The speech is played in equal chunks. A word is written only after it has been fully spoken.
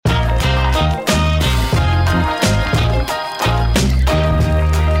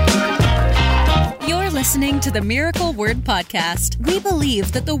listening to the Miracle Word Podcast. We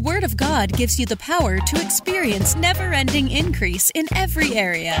believe that the Word of God gives you the power to experience never-ending increase in every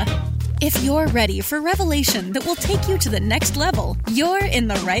area. If you're ready for revelation that will take you to the next level, you're in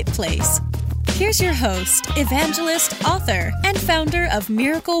the right place. Here's your host, evangelist, author, and founder of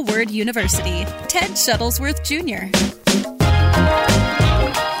Miracle Word University, Ted Shuttlesworth Jr.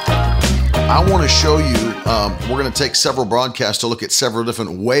 I want to show you, we're going to take several broadcasts to look at several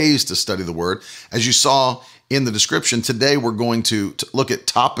different ways to study the Word. As you saw in the description, today we're going to look at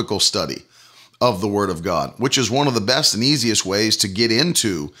topical study of the Word of God, which is one of the best and easiest ways to get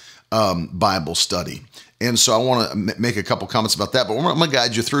into Bible study. And so I want to make a couple comments about that, but I'm going to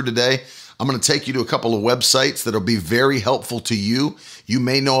guide you through today. I'm going to take you to a couple of websites that will be very helpful to you. You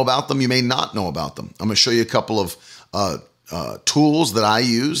may know about them, you may not know about them. I'm going to show you a couple of tools that I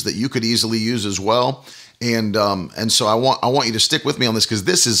use that you could easily use as well. And so I want you to stick with me on this because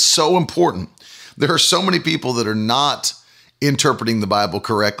this is so important. There are so many people that are not interpreting the Bible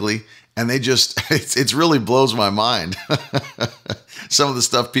correctly, and they just, it really blows my mind. Some of the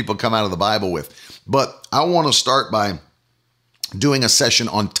stuff people come out of the Bible with. But I want to start by doing a session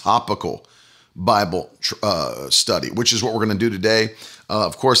on topical Bible study, which is what we're going to do today.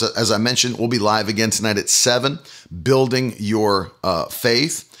 Of course, as I mentioned, we'll be live again tonight at 7, building your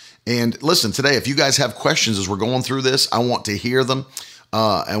faith. And listen, today, if you guys have questions as we're going through this, I want to hear them,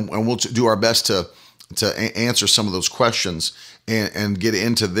 and we'll do our best to answer some of those questions and get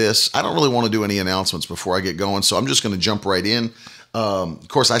into this. I don't really want to do any announcements before I get going, so I'm just going to jump right in. Of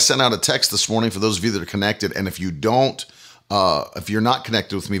course, I sent out a text this morning for those of you that are connected, and if you're not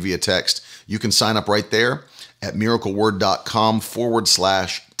connected with me via text, you can sign up right there at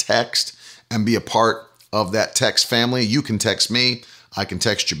miracleword.com/text and be a part of that text family. You can text me, I can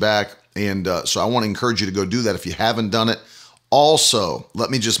text you back. And so I want to encourage you to go do that if you haven't done it. Also,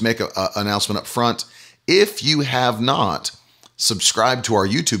 let me just make an announcement up front. If you have not subscribed to our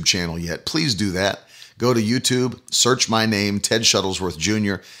YouTube channel yet, please do that. Go to YouTube, search my name, Ted Shuttlesworth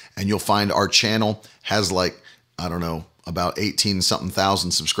Jr., and you'll find our channel has about 18-something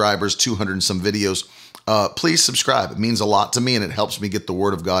thousand subscribers, 200 and some videos. Please subscribe. It means a lot to me, and it helps me get the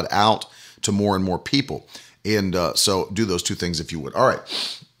Word of God out to more and more people. And so do those two things if you would. All right.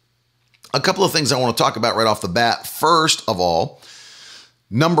 A couple of things I want to talk about right off the bat. First of all,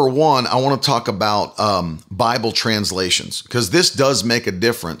 number one, I want to talk about Bible translations, because this does make a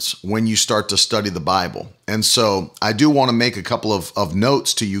difference when you start to study the Bible. And so I do want to make a couple of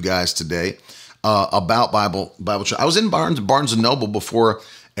notes to you guys today about Bible. I was in Barnes & Noble before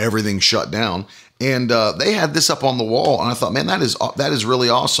everything shut down, and they had this up on the wall, and I thought, man, that is really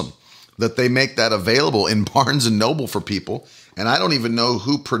awesome that they make that available in Barnes & Noble for people. And I don't even know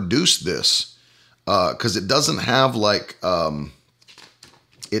who produced this, because it doesn't have like a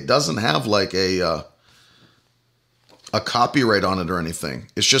copyright on it or anything.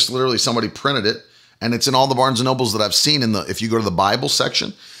 It's just literally somebody printed it, and it's in all the Barnes & Nobles that I've seen if you go to the Bible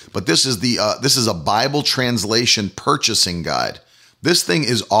section. But this is a Bible translation purchasing guide. This thing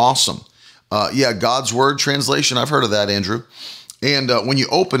is awesome. God's Word translation. I've heard of that, Andrew. And when you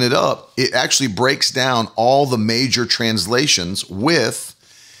open it up, it actually breaks down all the major translations with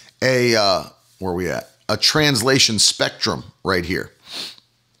a translation spectrum right here.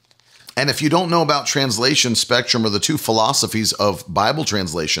 And if you don't know about translation spectrum or the two philosophies of Bible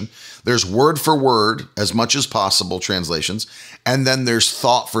translation, there's word for word, as much as possible translations, and then there's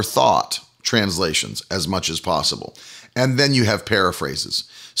thought for thought translations, as much as possible. And then you have paraphrases.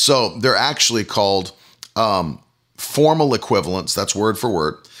 So they're actually called formal equivalents, that's word for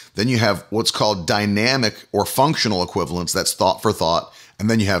word. Then you have what's called dynamic or functional equivalents, that's thought for thought. And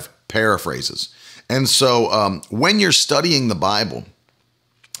then you have paraphrases. And so when you're studying the Bible,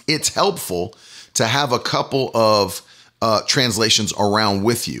 it's helpful to have a couple of translations around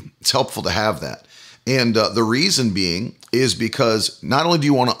with you. It's helpful to have that. And the reason being is because not only do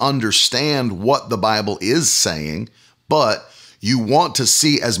you want to understand what the Bible is saying, but you want to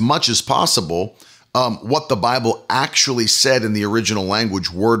see as much as possible what the Bible actually said in the original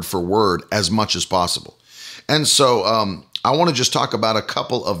language, word for word, as much as possible. And so I want to just talk about a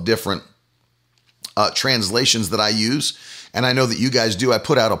couple of different translations that I use. And I know that you guys do. I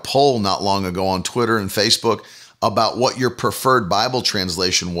put out a poll not long ago on Twitter and Facebook about what your preferred Bible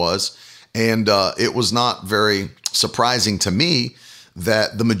translation was. And it was not very surprising to me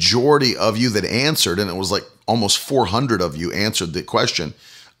that the majority of you that answered, and it was like almost 400 of you answered the question,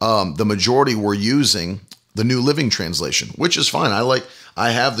 the majority were using the New Living Translation, which is fine.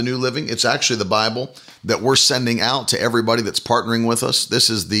 I have the New Living. It's actually the Bible that we're sending out to everybody that's partnering with us. This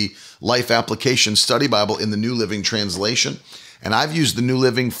is the Life Application Study Bible in the New Living Translation. And I've used the New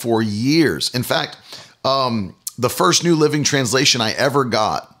Living for years. In fact, The first New Living Translation I ever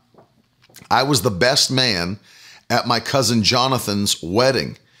got, I was the best man at my cousin Jonathan's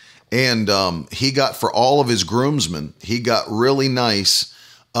wedding. And he got, for all of his groomsmen, he got really nice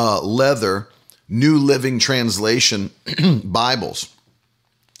leather New Living Translation Bibles.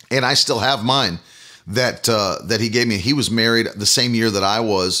 And I still have mine that he gave me. He was married the same year that I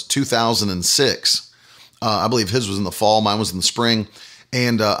was, 2006. I believe his was in the fall, mine was in the spring.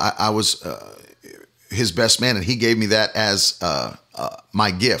 And I was his best man, and he gave me that as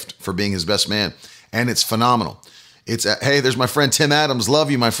my gift for being his best man. And it's phenomenal. It's hey, there's my friend Tim Adams.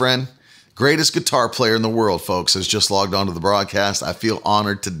 Love you, my friend. Greatest guitar player in the world, folks, has just logged on to the broadcast. I feel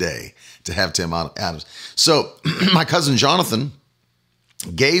honored today to have Tim Adams. So my cousin Jonathan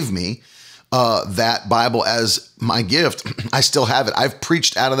gave me that Bible as my gift. I still have it. I've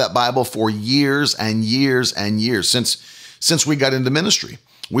preached out of that Bible for years and years and years since we got into ministry.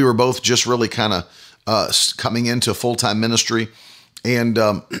 We were both just really kind of coming into full-time ministry. And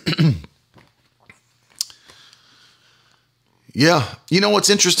yeah, you know what's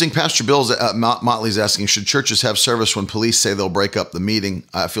interesting? Pastor Bill's Motley's asking, should churches have service when police say they'll break up the meeting?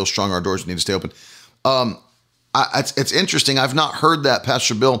 I feel strong our doors need to stay open. It's interesting. I've not heard that,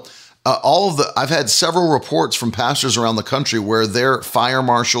 Pastor Bill. I've had several reports from pastors around the country where their fire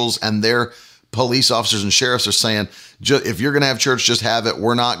marshals and their police officers and sheriffs are saying, if you're going to have church, just have it.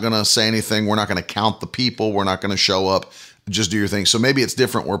 We're not going to say anything. We're not going to count the people. We're not going to show up. Just do your thing. So maybe it's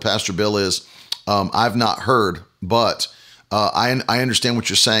different where Pastor Bill is. I've not heard, but I understand what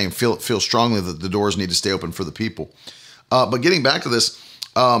you're saying. Feel strongly that the doors need to stay open for the people. But getting back to this,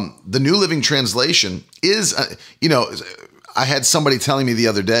 the New Living Translation is, I had somebody telling me the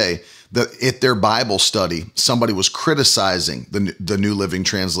other day that at their Bible study, somebody was criticizing the New Living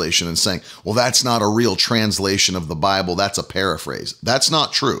Translation and saying, well, that's not a real translation of the Bible. That's a paraphrase. That's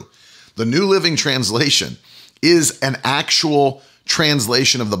not true. The New Living Translation is an actual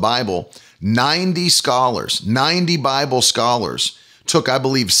translation of the Bible. 90 Bible scholars took, I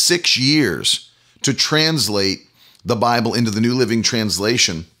believe, 6 years to translate the Bible into the New Living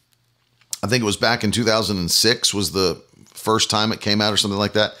Translation. I think it was back in 2006 was the first time it came out or something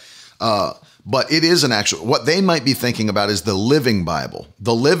like that. But it is an actual, what they might be thinking about is the Living Bible.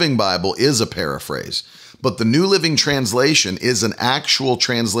 The Living Bible is a paraphrase, but the New Living Translation is an actual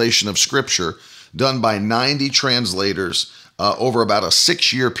translation of Scripture done by 90 translators over about a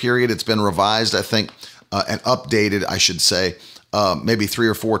 6-year period. It's been revised, I think, and updated, I should say, maybe 3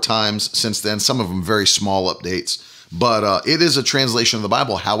 or 4 times since then. Some of them very small updates, but it is a translation of the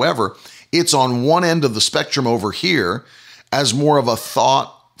Bible. However, it's on one end of the spectrum over here as more of a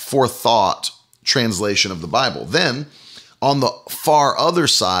thought for thought translation of the Bible. Then on the far other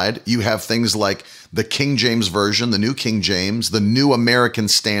side, you have things like the King James Version, the New King James, the New American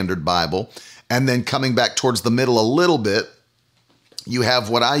Standard Bible, and then coming back towards the middle a little bit, you have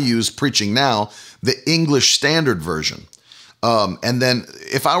what I use preaching now, the English Standard Version. And then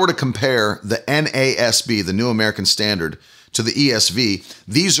if I were to compare the NASB, the New American Standard, to the ESV,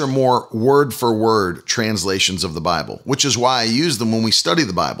 these are more word for word translations of the Bible, which is why I use them when we study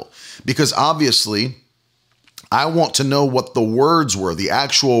the Bible, because obviously I want to know what the words were, the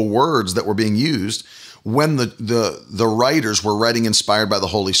actual words that were being used when the writers were writing inspired by the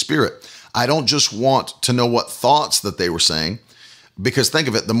Holy Spirit. I don't just want to know what thoughts that they were saying, because think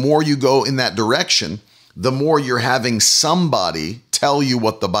of it, the more you go in that direction, the more you're having somebody tell you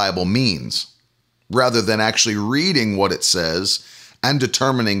what the Bible means, rather than actually reading what it says and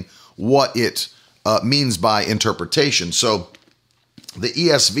determining what it means by interpretation. So the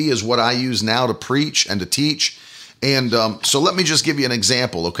ESV is what I use now to preach and to teach. And so let me just give you an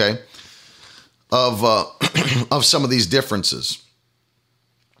example, okay, of some of these differences.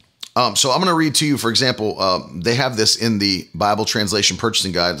 So I'm going to read to you, for example, they have this in the Bible Translation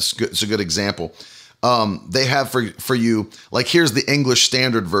Purchasing Guide. It's a good example. They have for you, like here's the English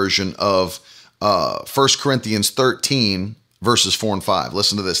Standard Version of 1 Corinthians 13, verses 4 and 5.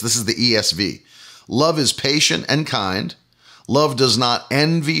 Listen to this. This is the ESV. Love is patient and kind. Love does not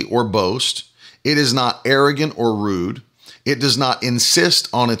envy or boast. It is not arrogant or rude. It does not insist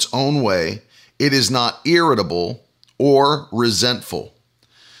on its own way. It is not irritable or resentful.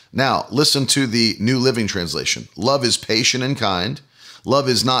 Now, listen to the New Living Translation. Love is patient and kind. Love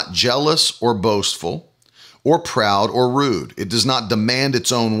is not jealous or boastful or proud or rude. It does not demand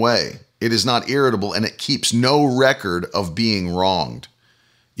its own way. It is not irritable, and it keeps no record of being wronged.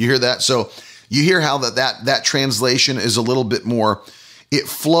 You hear that? So you hear how that translation is a little bit more, it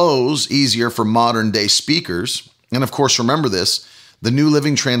flows easier for modern day speakers. And of course, remember this, the New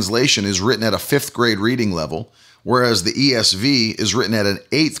Living Translation is written at a 5th grade reading level, whereas the ESV is written at an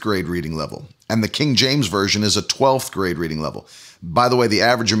 8th grade reading level. and the King James Version is a 12th grade reading level. By the way, the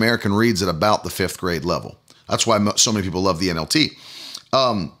average American reads at about the 5th grade level. That's why so many people love the NLT.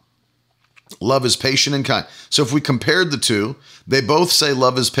 Love is patient and kind. So if we compared the two, they both say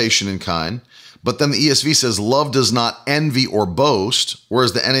love is patient and kind, but then the ESV says love does not envy or boast,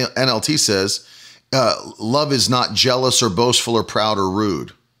 whereas the NLT says love is not jealous or boastful or proud or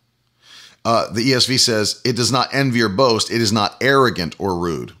rude. The ESV says it does not envy or boast, it is not arrogant or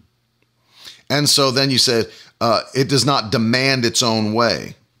rude. And so then you say it does not demand its own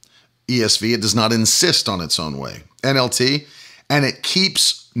way. ESV, it does not insist on its own way. NLT, and it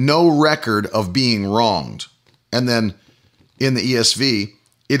keeps no record of being wronged. And then in the ESV,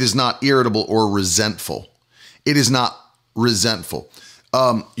 it is not irritable or resentful. It is not resentful.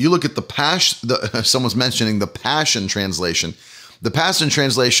 You look at the Passion, someone's mentioning the Passion Translation. The Passion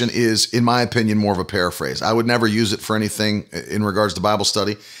Translation is, in my opinion, more of a paraphrase. I would never use it for anything in regards to Bible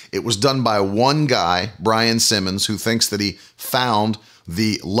study. It was done by one guy, Brian Simmons, who thinks that he found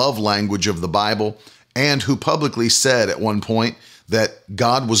the love language of the Bible and who publicly said at one point that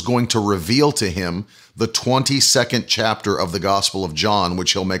God was going to reveal to him the 22nd chapter of the Gospel of John,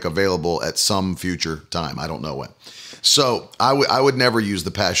 which he'll make available at some future time. I don't know when. So I would never use the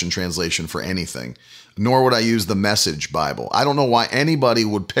Passion Translation for anything, nor would I use the Message Bible. I don't know why anybody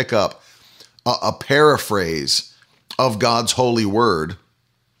would pick up a paraphrase of God's holy word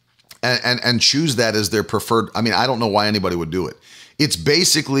and choose that as their preferred. I mean, I don't know why anybody would do it. It's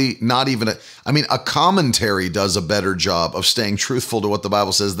basically not even a commentary does a better job of staying truthful to what the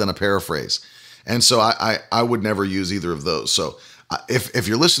Bible says than a paraphrase. And so I would never use either of those. So if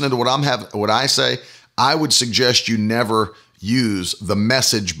you're listening to what I say, I would suggest you never use the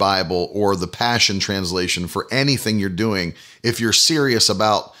Message Bible or the Passion Translation for anything you're doing if you're serious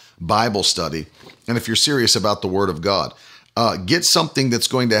about Bible study and if you're serious about the Word of God. Get something that's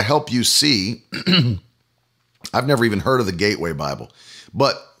going to help you see. I've never even heard of the Gateway Bible,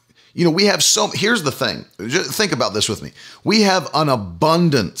 but we have here's the thing. Just think about this with me. We have an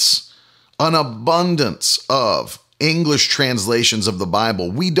abundance of English translations of the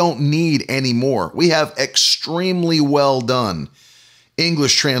Bible. We don't need any more. We have extremely well done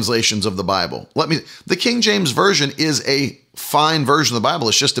English translations of the Bible. The King James Version is a fine version of the Bible.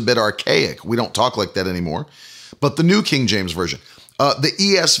 It's just a bit archaic. We don't talk like that anymore. But the New King James Version, the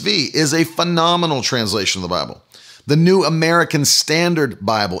ESV is a phenomenal translation of the Bible. The New American Standard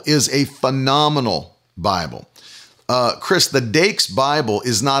Bible is a phenomenal Bible. Chris, the Dake's Bible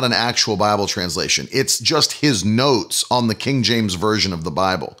is not an actual Bible translation. It's just his notes on the King James Version of the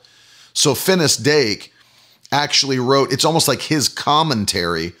Bible. So Finis Dake actually wrote, it's almost like his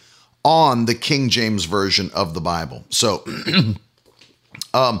commentary on the King James Version of the Bible. So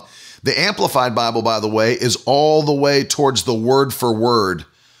the Amplified Bible, by the way, is all the way towards the word for word.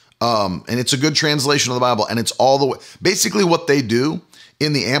 And it's a good translation of the Bible. And it's all the way, basically what they do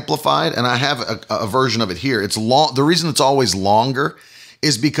in the Amplified, and I have a version of it here. It's long. The reason it's always longer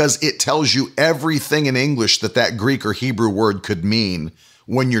is because it tells you everything in English that Greek or Hebrew word could mean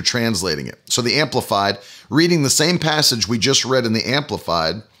when you're translating it. So the Amplified, reading the same passage we just read in the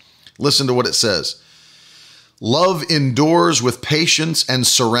Amplified, listen to what it says. Love endures with patience and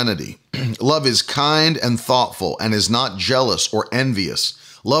serenity. Love is kind and thoughtful and is not jealous or envious.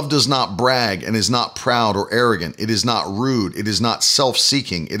 Love does not brag and is not proud or arrogant. It is not rude. It is not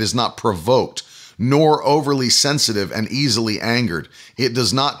self-seeking. It is not provoked, nor overly sensitive and easily angered. It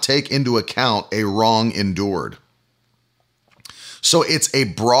does not take into account a wrong endured. So it's a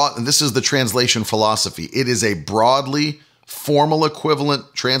broad, and this is the translation philosophy. It is a broadly formal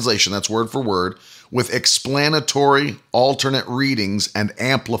equivalent translation, that's word for word, with explanatory alternate readings and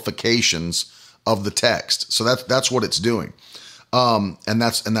amplifications of the text. So that's what it's doing. And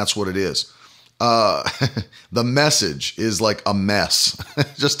that's what it is. The Message is like a mess.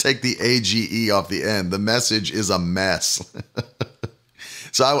 Just take the AGE off the end. The Message is a mess.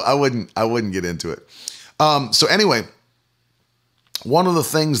 So I wouldn't get into it. So anyway, one of the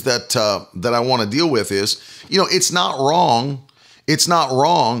things that I want to deal with is, it's not wrong. It's not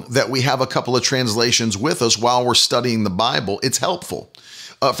wrong that we have a couple of translations with us while we're studying the Bible. It's helpful.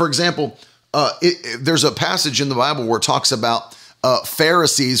 For example, there's a passage in the Bible where it talks about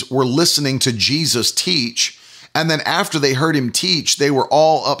Pharisees were listening to Jesus teach, and then after they heard him teach, they were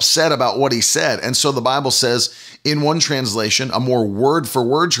all upset about what he said. And so the Bible says in one translation, a more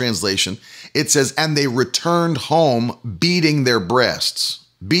word-for-word translation, it says, and they returned home beating their breasts.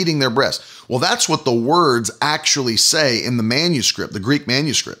 Beating their breasts. Well, that's what the words actually say in the manuscript, the Greek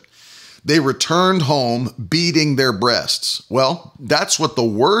manuscript. They returned home beating their breasts. Well, that's what the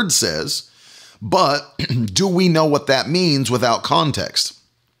word says. But do we know what that means without context?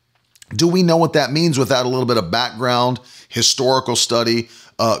 Do we know what that means without a little bit of background, historical study,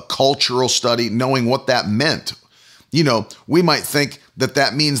 cultural study, knowing what that meant? We might think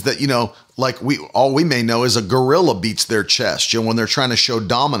that means that, like all we may know is a gorilla beats their chest, when they're trying to show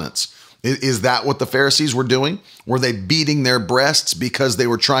dominance. Is that what the Pharisees were doing? Were they beating their breasts because they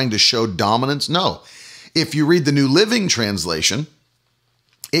were trying to show dominance? No. If you read the New Living Translation,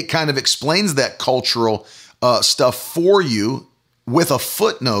 it kind of explains that cultural stuff for you with a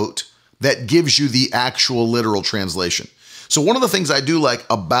footnote that gives you the actual literal translation. So one of the things I do like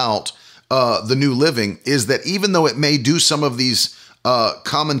about the New Living is that even though it may do some of these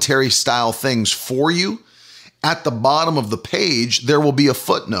commentary style things for you, at the bottom of the page, there will be a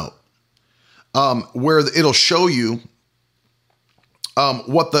footnote where it'll show you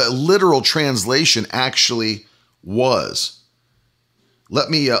what the literal translation actually was. Let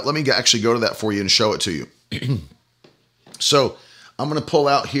me actually go to that for you and show it to you. So I'm going to pull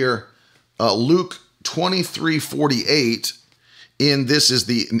out here Luke 23:48. And this is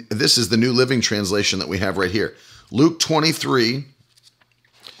the New Living Translation that we have right here. Luke 23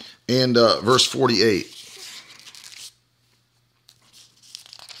 and verse 48.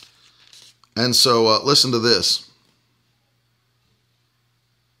 And so listen to this.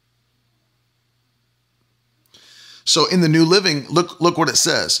 So in the New Living, look what it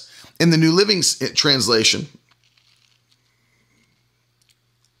says. In the New Living Translation,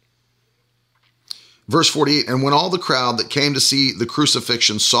 verse 48, and when all the crowd that came to see the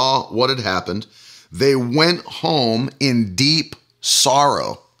crucifixion saw what had happened, they went home in deep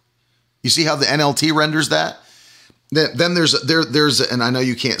sorrow. You see how the NLT renders that? Then there's and I know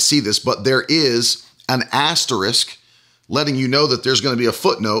you can't see this, but there is an asterisk letting you know that there's going to be a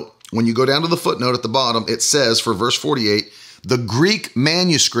footnote. When you go down to the footnote at the bottom, it says for verse 48, the Greek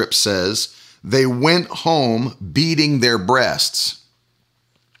manuscript says they went home beating their breasts.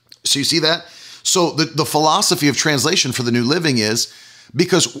 So you see that? So the philosophy of translation for the New Living is,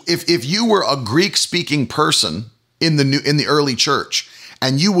 because if you were a Greek-speaking person in the early church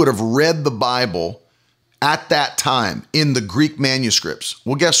and you would have read the Bible at that time in the Greek manuscripts,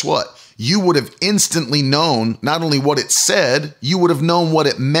 well, guess what? You would have instantly known not only what it said, you would have known what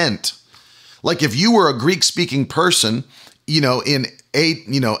it meant. Like if you were a Greek-speaking person, in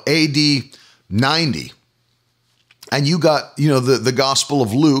AD 90, and you got the Gospel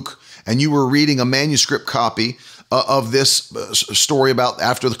of Luke, and you were reading a manuscript copy of this story about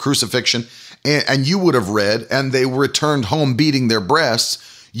after the crucifixion, and you would have read, and they returned home beating their breasts,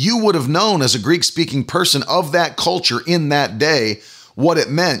 you would have known as a Greek-speaking person of that culture in that day what it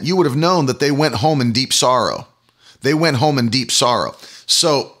meant. You would have known that they went home in deep sorrow. They went home in deep sorrow.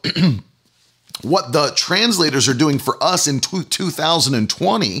 So what the translators are doing for us in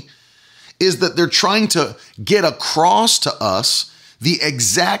 2020 is that they're trying to get across to us the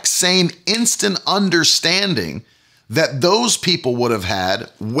exact same instant understanding that those people would have had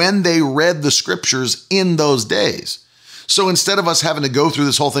when they read the scriptures in those days. So instead of us having to go through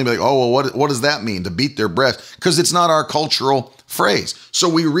this whole thing, be like, oh, well, what does that mean to beat their breast? Because it's not our cultural phrase. So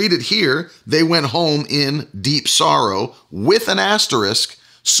we read it here, they went home in deep sorrow with an asterisk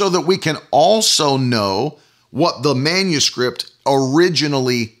so that we can also know what the manuscript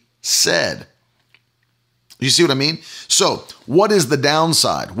originally said. You see what I mean? So what is the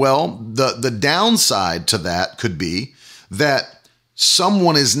downside? Well, the downside to that could be that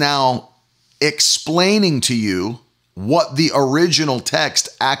someone is now explaining to you what the original text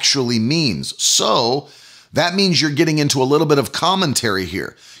actually means. So that means you're getting into a little bit of commentary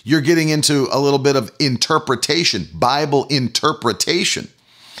here. You're getting into a little bit of interpretation, Bible interpretation.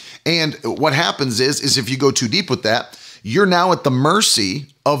 And what happens is if you go too deep with that, you're now at the mercy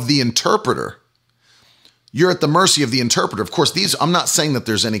of the interpreter. You're at the mercy of the interpreter. Of course, I'm not saying that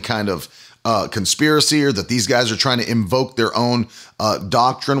there's any kind of conspiracy or that these guys are trying to invoke their own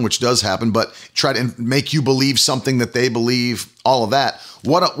doctrine, which does happen, but try to make you believe something that they believe, all of that.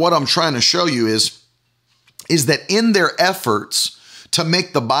 What I'm trying to show you is that in their efforts to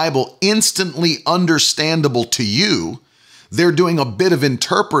make the Bible instantly understandable to you, they're doing a bit of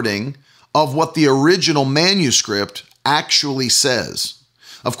interpreting of what the original manuscript actually says.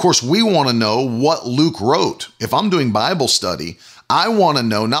 Of course, we want to know what Luke wrote. If I'm doing Bible study, I want to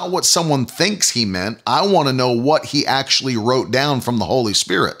know not what someone thinks he meant. I want to know what he actually wrote down from the Holy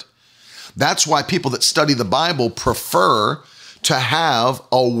Spirit. That's why people that study the Bible prefer to have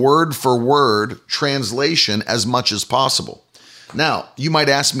a word-for-word translation as much as possible. Now, you might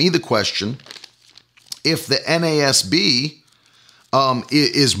ask me the question, if the NASB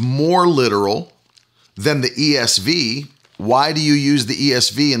is more literal than the ESV, why do you use the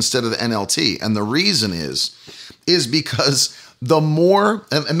ESV instead of the NLT? And the reason is is because the more,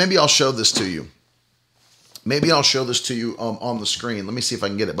 and maybe I'll show this to you. Maybe I'll show this to you on the screen. Let me see if I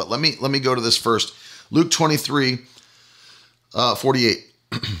can get it. But let me go to this first. Luke 23, 48.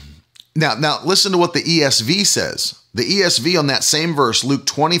 Now listen to what the ESV says. The ESV on that same verse, Luke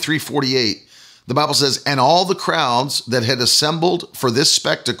 23, 48, the Bible says, and all the crowds that had assembled for this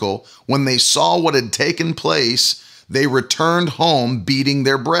spectacle, when they saw what had taken place, they returned home beating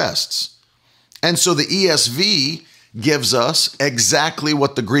their breasts. And so the ESV gives us exactly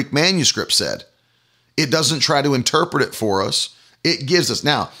what the Greek manuscript said. It doesn't try to interpret it for us. It gives us.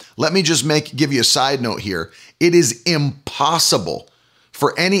 Now, let me just give you a side note here. It is impossible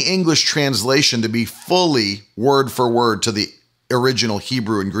for any English translation to be fully word for word to the original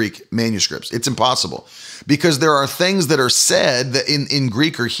Hebrew and Greek manuscripts. It's impossible because there are things that are said that in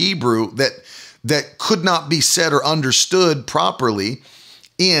Greek or Hebrew that could not be said or understood properly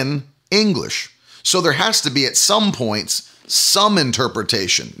in English. So there has to be at some points some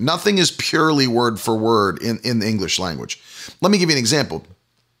interpretation. Nothing is purely word for word in the English language. Let me give you an example.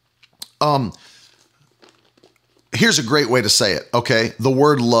 Here's a great way to say it, okay? The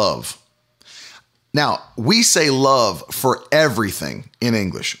word love. Now, we say love for everything in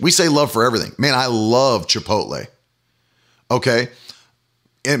English. We say love for everything. Man, I love Chipotle, okay?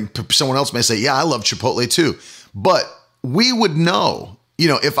 And someone else may say, yeah, I love Chipotle too. But we would know,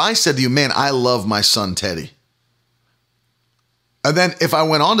 if I said to you, man, I love my son, Teddy. And then if I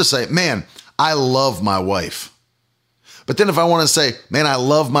went on to say, man, I love my wife. But then if I want to say, man, I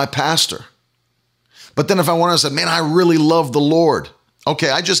love my pastor. But then if I want to say, man, I really love the Lord.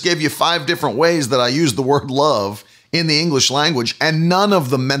 Okay, I just gave you 5 different ways that I use the word love in the English language, and none of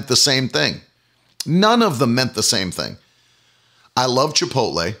them meant the same thing. None of them meant the same thing. I love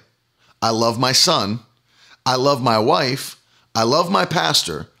Chipotle. I love my son. I love my wife. I love my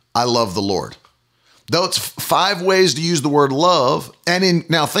pastor. I love the Lord. Though it's 5 ways to use the word love, and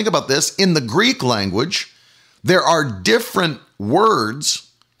now think about this, in the Greek language, there are different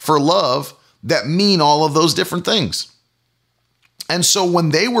words for love that mean all of those different things. And so when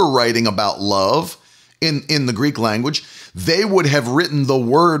they were writing about love in the Greek language, they would have written the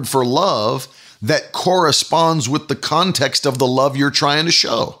word for love that corresponds with the context of the love you're trying to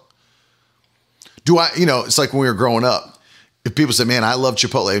show. It's like when we were growing up. If people say, man, I love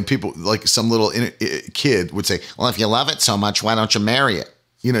Chipotle, and people, like some little kid would say, well, if you love it so much, why don't you marry it?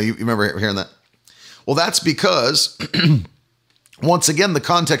 You remember hearing that? Well, that's because, once again, the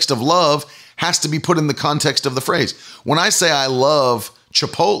context of love has to be put in the context of the phrase. When I say I love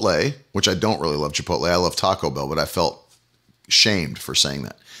Chipotle, which I don't really love Chipotle, I love Taco Bell, but I felt shamed for saying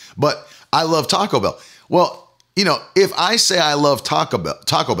that. But I love Taco Bell. Well, if I say I love Taco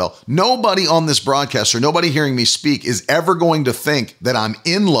Bell, nobody on this broadcast or nobody hearing me speak is ever going to think that I'm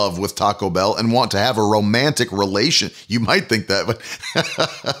in love with Taco Bell and want to have a romantic relation. You might think that, but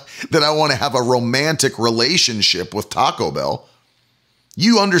that I want to have a romantic relationship with Taco Bell.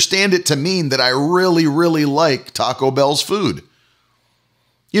 You understand it to mean that I really, really like Taco Bell's food.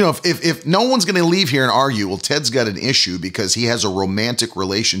 If no one's going to leave here and argue, well, Ted's got an issue because he has a romantic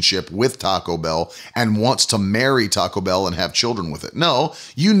relationship with Taco Bell and wants to marry Taco Bell and have children with it. No,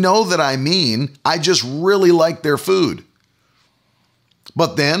 you know that I just really like their food.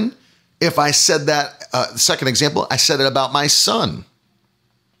 But then if I said that, second example, I said it about my son.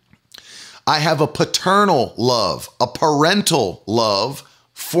 I have a paternal love, a parental love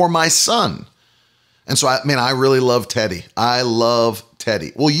for my son. And so, I really love Teddy. I love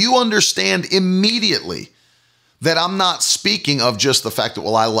Teddy. Well, you understand immediately that I'm not speaking of just the fact that,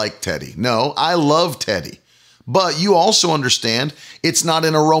 well, I like Teddy. No, I love Teddy. But you also understand it's not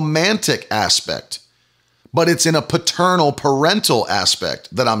in a romantic aspect, but it's in a paternal, parental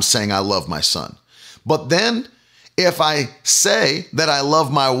aspect that I'm saying I love my son. But then if I say that I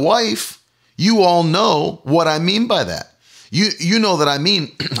love my wife, you all know what I mean by that. You know that I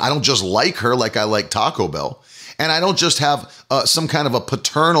mean, I don't just like her like I like Taco Bell. And I don't just have some kind of a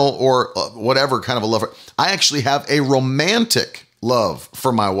paternal or whatever kind of a love. I actually have a romantic love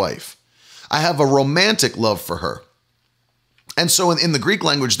for my wife. I have a romantic love for her. And so in the Greek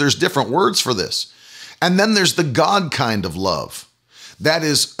language, there's different words for this. And then there's the God kind of love. That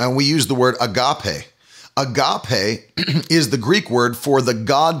is, and we use the word agape. Agape is the Greek word for the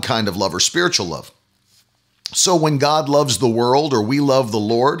God kind of love or spiritual love. So when God loves the world or we love the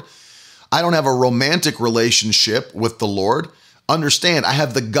Lord, I don't have a romantic relationship with the Lord. Understand, I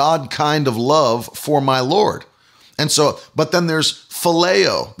have the God kind of love for my Lord. And so, but then there's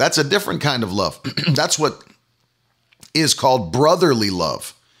phileo. That's a different kind of love. That's what is called brotherly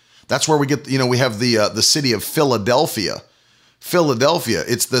love. That's where we get, we have the city of Philadelphia. Philadelphia,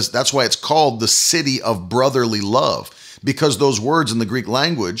 that's why it's called the city of brotherly love, because those words in the Greek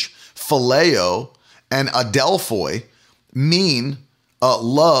language, phileo and adelphoi, mean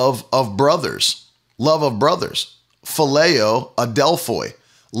love of brothers. Love of brothers. Phileo, adelphoi,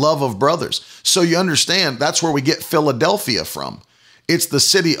 love of brothers. So you understand, that's where we get Philadelphia from. It's the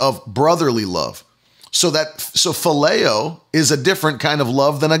city of brotherly love. So phileo is a different kind of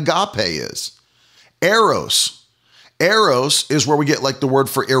love than agape is. Eros. Eros is where we get like the word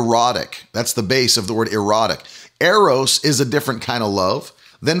for erotic. That's the base of the word erotic. Eros is a different kind of love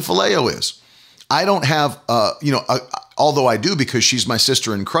than phileo is. I don't have, although I do because she's my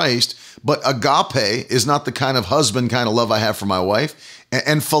sister in Christ, but agape is not the kind of husband kind of love I have for my wife.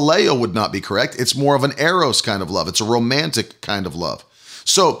 And phileo would not be correct. It's more of an eros kind of love. It's a romantic kind of love.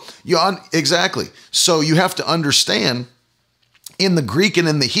 So exactly. So you have to understand, in the Greek and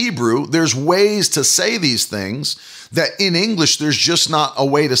in the Hebrew, there's ways to say these things that in English, there's just not a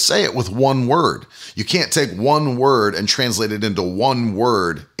way to say it with one word. You can't take one word and translate it into one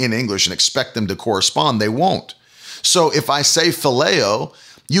word in English and expect them to correspond. They won't. So if I say phileo,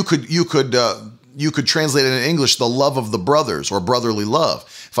 you could translate it in English, the love of the brothers or brotherly love.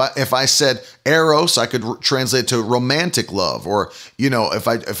 If I said eros, I could translate it to romantic love. Or,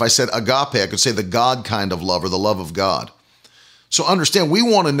 if I said agape, I could say the God kind of love or the love of God. So understand, we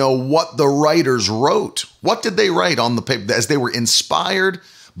want to know what the writers wrote. What did they write on the paper? As they were inspired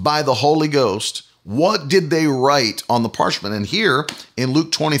by the Holy Ghost, what did they write on the parchment? And here in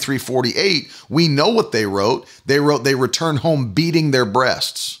Luke 23:48, we know what they wrote. They returned home beating their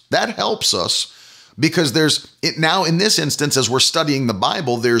breasts. That helps us because now in this instance, as we're studying the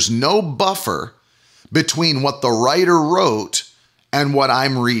Bible, there's no buffer between what the writer wrote and what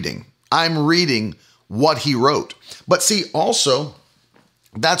I'm reading. I'm reading what he wrote. But see, also,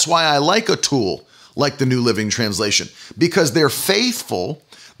 that's why I like a tool like the New Living Translation, because they're faithful.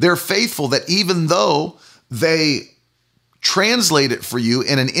 They're faithful that even though they translate it for you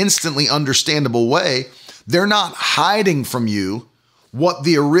in an instantly understandable way, they're not hiding from you what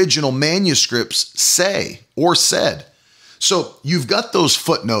the original manuscripts say or said. So you've got those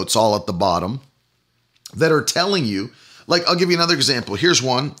footnotes all at the bottom that are telling you, like, I'll give you another example. Here's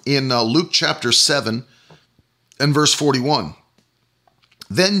one in Luke chapter 7 and verse 41.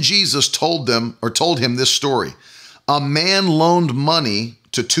 Then Jesus told him this story. A man loaned money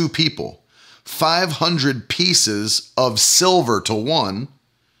to two people, 500 pieces of silver to one.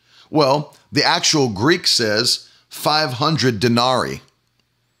 Well, the actual Greek says 500 denarii.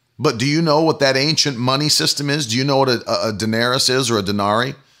 But do you know what that ancient money system is? Do you know what a denarius is or a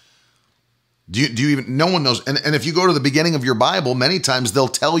denarii? Do you even, no one knows. And if you go to the beginning of your Bible, many times they'll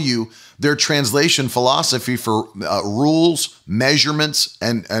tell you their translation philosophy for rules, measurements,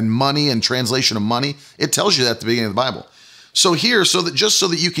 and money and translation of money. It tells you that at the beginning of the Bible. So here, so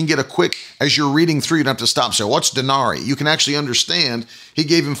that you can get a quick, as you're reading through, you don't have to stop and say, what's denarii? You can actually understand he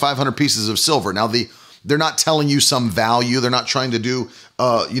gave him 500 pieces of silver. Now, they're not telling you some value. They're not trying to do,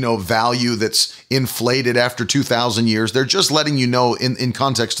 value that's inflated after 2,000 years. They're just letting you know in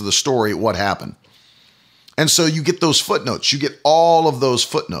context of the story what happened. And so you get those footnotes. You get all of those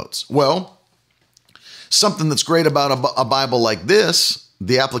footnotes. Well, something that's great about a Bible like this,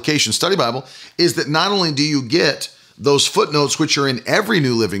 the Application Study Bible, is that not only do you get those footnotes, which are in every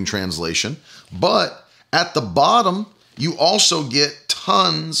New Living Translation, but at the bottom, you also get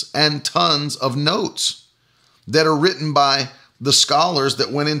tons and tons of notes that are written by the scholars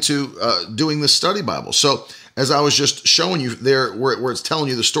that went into doing the study Bible. So as I was just showing you there, where it's telling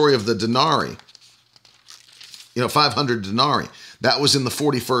you the story of the denarii, 500 denarii, that was in the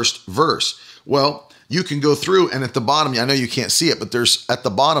 41st verse. Well, you can go through, and at the bottom, I know you can't see it, but at the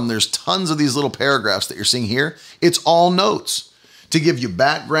bottom, there's tons of these little paragraphs that you're seeing here. It's all notes to give you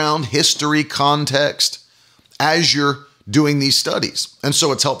background, history, context as you're doing these studies. And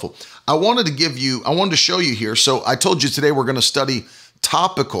so it's helpful. I wanted to show you here. So I told you today we're going to study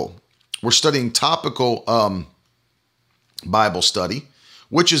topical. We're studying topical Bible study,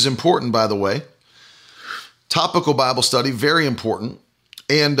 which is important, by the way. Topical Bible study, very important.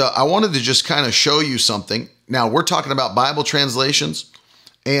 And I wanted to just kind of show you something. Now, we're talking about Bible translations.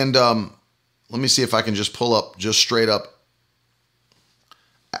 And let me see if I can just pull up just straight up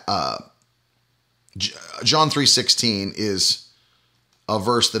John 3:16 is a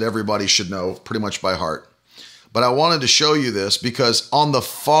verse that everybody should know pretty much by heart. But I wanted to show you this because on the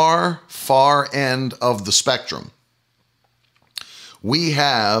far, far end of the spectrum, we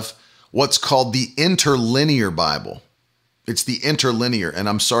have what's called the interlinear Bible. It's the interlinear. And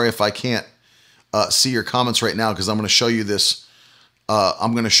I'm sorry if I can't see your comments right now because I'm going to show you this.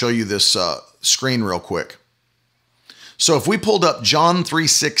 I'm going to show you this screen real quick. So if we pulled up John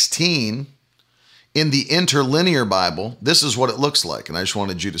 3:16 in the interlinear Bible, this is what it looks like. And I just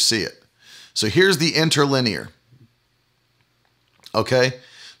wanted you to see it. So here's the interlinear. Okay.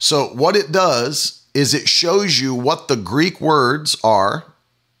 So what it does is it shows you what the Greek words are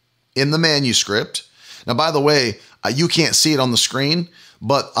in the manuscript. Now, by the way, you can't see it on the screen,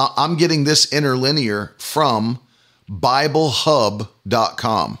 but I'm getting this interlinear from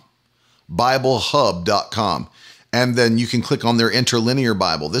BibleHub.com. BibleHub.com. And then you can click on their interlinear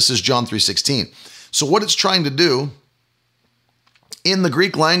Bible. This is John 3:16. So what it's trying to do in the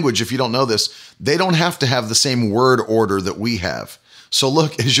Greek language, if you don't know this, they don't have to have the same word order that we have. So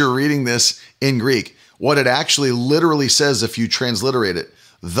look, as you're reading this in Greek, what it actually literally says if you transliterate it,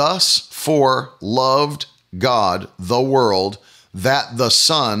 thus for loved God the world, that the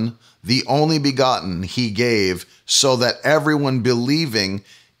Son, the only begotten, he gave, so that everyone believing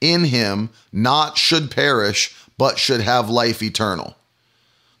in him not should perish, but should have life eternal.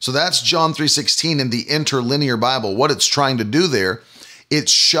 So that's John 3:16 in the interlinear Bible. What it's trying to do there,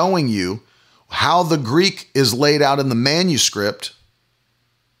 it's showing you how the Greek is laid out in the manuscript.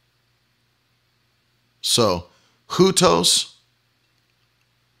 So, hutos,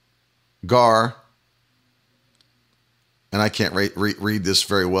 gar, and I can't read this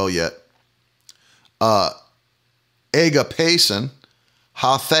very well yet, agapesin,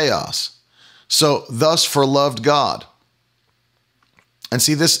 ha theos. So, thus for loved God. And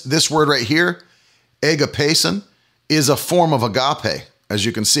see this word right here, agapesin, is a form of agape. As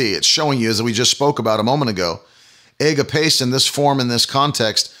you can see, it's showing you, as we just spoke about a moment ago, agapesin, this form in this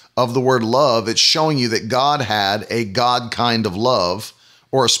context of the word love, it's showing you that God had a God kind of love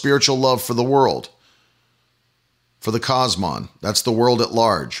or a spiritual love for the world, for the cosmon. That's the world at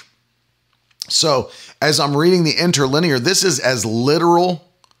large. So as I'm reading the interlinear, this is as literal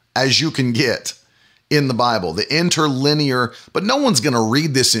as you can get in the Bible, the interlinear, but no one's going to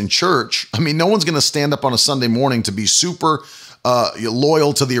read this in church. I mean, no one's going to stand up on a Sunday morning to be super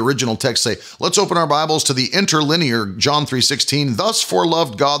loyal to the original text, say, let's open our Bibles to the interlinear John 3:16, thus for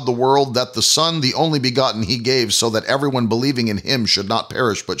loved God the world, that the Son, the only begotten he gave, so that everyone believing in him should not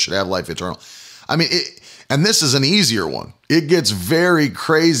perish, but should have life eternal. I mean, and this is an easier one. It gets very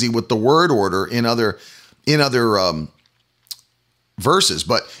crazy with the word order in other verses,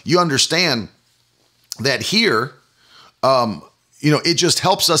 but you understand that here, it just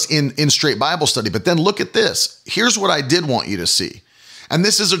helps us in straight Bible study. But then look at this. Here's what I did want you to see. And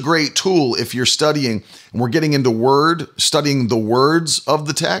this is a great tool if you're studying, and we're getting into studying the words of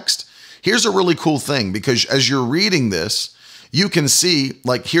the text. Here's a really cool thing, because as you're reading this, you can see,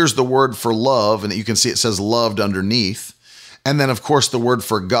 like, here's the word for love, and you can see it says loved underneath. And then, of course, the word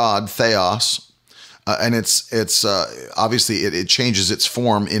for God, theos, and it's obviously it changes its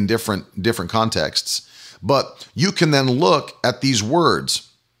form in different contexts. But you can then look at these words.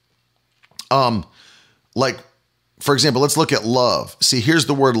 Like, for example, let's look at love. See, here's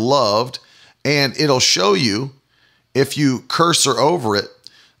the word loved, and it'll show you, if you cursor over it,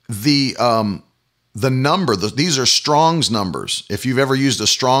 the number. These are Strong's numbers. If you've ever used a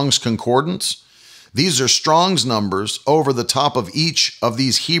Strong's concordance, these are Strong's numbers over the top of each of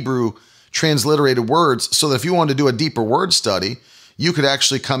these Hebrew transliterated words, so that if you wanted to do a deeper word study, you could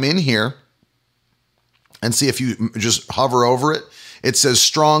actually come in here and see, if you just hover over it, it says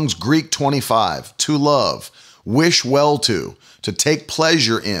Strong's Greek 25, to love, wish well to take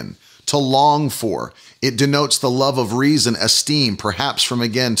pleasure in, to long for. It denotes the love of reason, esteem, perhaps from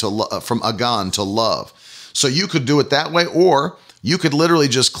agan, to love. So you could do it that way, or you could literally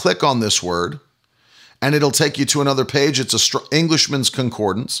just click on this word and it'll take you to another page. It's a Englishman's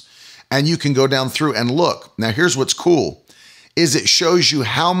Concordance, and you can go down through and look. Now, here's what's cool, is it shows you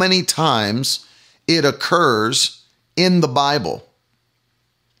how many times it occurs in the Bible.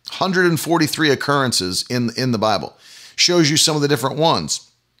 143 occurrences in the Bible. Shows you some of the different ones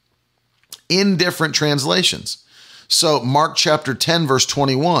in different translations. So Mark chapter 10, verse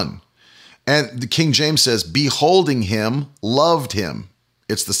 21. And the King James says, beholding him, loved him.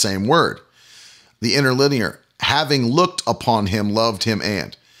 It's the same word. The interlinear, having looked upon him, loved him.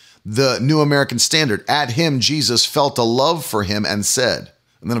 And the New American Standard, at him, Jesus felt a love for him and said.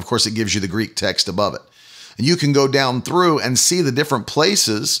 And then, of course, it gives you the Greek text above it. And you can go down through and see the different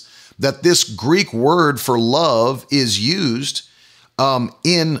places that this Greek word for love is used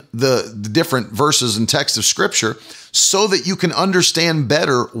in the different verses and texts of Scripture, so that you can understand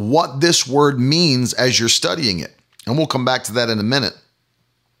better what this word means as you're studying it. And we'll come back to that in a minute.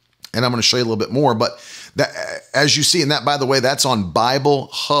 And I'm going to show you a little bit more. But that, as you see, and that, by the way, that's on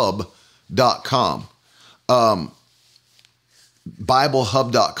BibleHub.com.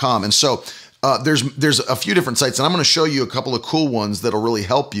 BibleHub.com. And so there's a few different sites, and I'm going to show you a couple of cool ones that'll really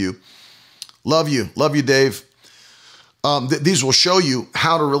help you. Love you, Dave. These will show you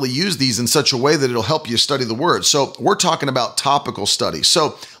how to really use these in such a way that it'll help you study the word. So we're talking about topical study.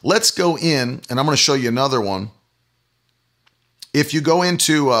 So let's go in, and I'm going to show you another one. If you go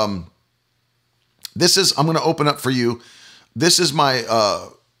into, I'm going to open up for you. This is my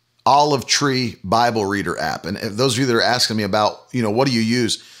Olive Tree Bible Reader app. And those of you that are asking me about, what do you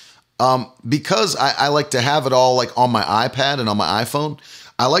use? Because I like to have it all like on my iPad and on my iPhone,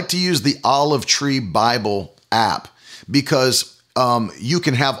 I like to use the Olive Tree Bible app because you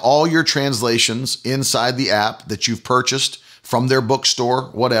can have all your translations inside the app that you've purchased from their bookstore,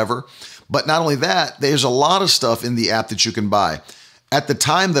 whatever. But not only that, there's a lot of stuff in the app that you can buy. At the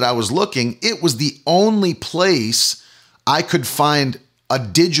time that I was looking, it was the only place I could find a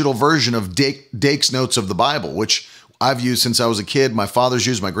digital version of Dake's Notes of the Bible, which I've used since I was a kid. My father's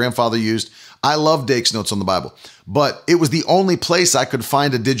used, my grandfather used. I love Dake's Notes on the Bible, but it was the only place I could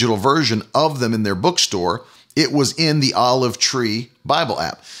find a digital version of them in their bookstore. It was in the Olive Tree Bible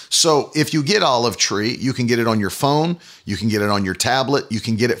app. So if you get Olive Tree, you can get it on your phone, you can get it on your tablet, you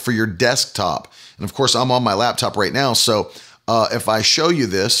can get it for your desktop. And of course, I'm on my laptop right now. So if I show you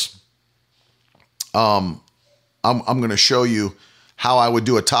this, I'm going to show you how I would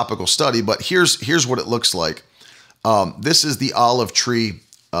do a topical study, but here's what it looks like. This is the Olive Tree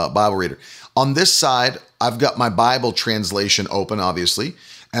Bible Reader. On this side, I've got my Bible translation open, obviously.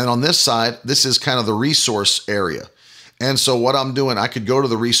 And on this side, this is kind of the resource area. And so what I'm doing, I could go to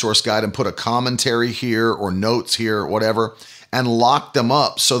the resource guide and put a commentary here or notes here or whatever, and lock them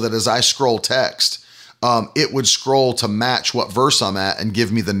up so that as I scroll text, it would scroll to match what verse I'm at and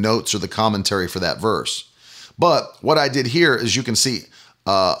give me the notes or the commentary for that verse. But what I did here, as you can see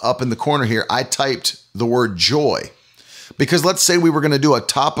up in the corner here, I typed the word joy. Because let's say we were going to do a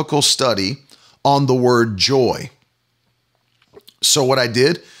topical study on the word joy. So what I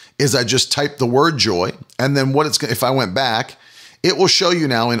did is I just typed the word joy, and then if I went back, it will show you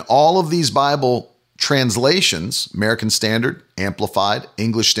now in all of these Bible translations, American Standard, Amplified,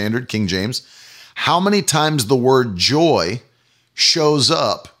 English Standard, King James, how many times the word joy shows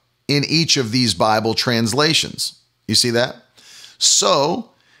up in each of these Bible translations. You see that?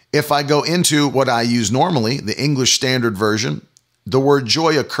 So if I go into what I use normally, the English Standard Version, the word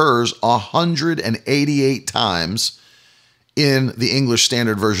joy occurs 188 times in the English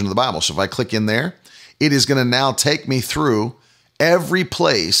Standard Version of the Bible. So if I click in there, it is going to now take me through every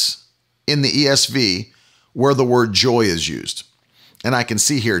place in the ESV where the word joy is used. And I can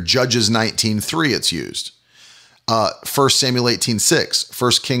see here, Judges 19:3, it's used. 1 Samuel 18:6,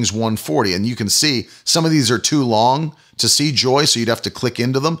 1 Kings 1:40. And you can see some of these are too long to see joy, so you'd have to click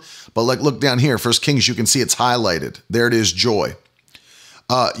into them. But look down here, 1 Kings, you can see it's highlighted. There it is, joy.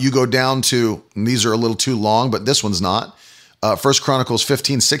 You go down to, and these are a little too long, but this one's not. 1 Chronicles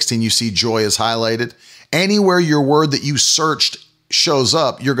 15:16, you see joy is highlighted. Anywhere your word that you searched shows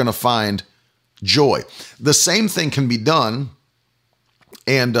up, you're going to find joy. The same thing can be done.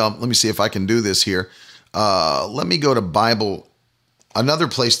 And let me see if I can do this here. Let me go to Bible. Another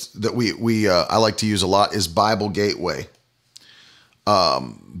place that I like to use a lot is Bible Gateway.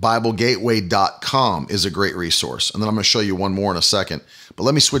 BibleGateway.com is a great resource. And then I'm going to show you one more in a second. But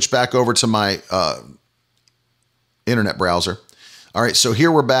let me switch back over to my internet browser. All right, so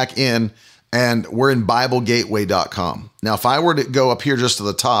here we're back in, and we're in BibleGateway.com. Now, if I were to go up here just to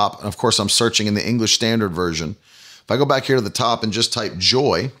the top, and of course I'm searching in the English Standard Version, if I go back here to the top and just type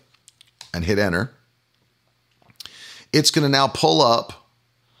joy and hit enter, it's going to now pull up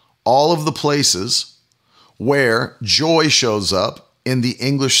all of the places where joy shows up in the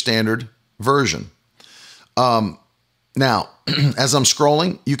English Standard Version. Now, as I'm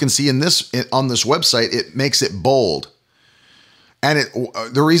scrolling, you can see on this website, it makes it bold. And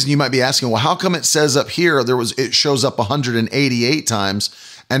the reason you might be asking, well, how come it says up here it shows up 188 times,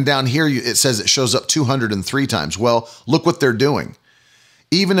 and down here it says it shows up 203 times? Well, look what they're doing.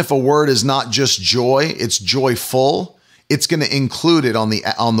 Even if a word is not just joy, it's joyful, it's going to include it on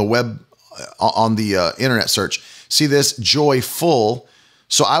the web, on the internet search. See this, joyful.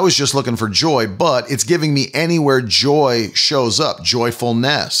 So I was just looking for joy, but it's giving me anywhere joy shows up,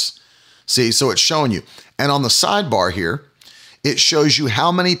 joyfulness. See, so it's showing you. And on the sidebar here, it shows you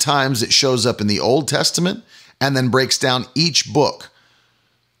how many times it shows up in the Old Testament, and then breaks down each book.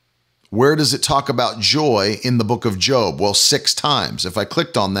 Where does it talk about joy in the book of Job? Well, 6 times. If I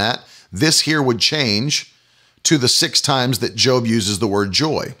clicked on that, this here would change to the 6 times that Job uses the word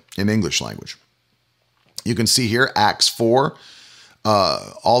joy in English language. You can see here, Acts 4,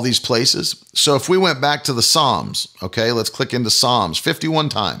 all these places. So if we went back to the Psalms, okay, let's click into Psalms 51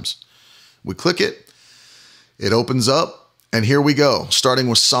 times. We click it, it opens up, and here we go, starting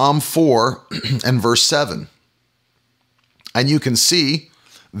with Psalm 4 and verse 7. And you can see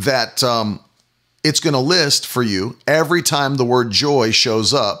that it's going to list for you every time the word joy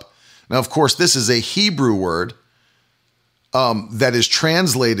shows up. Now, of course, this is a Hebrew word that is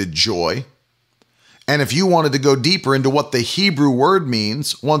translated joy. And if you wanted to go deeper into what the Hebrew word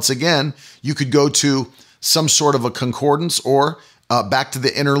means, once again, you could go to some sort of a concordance or back to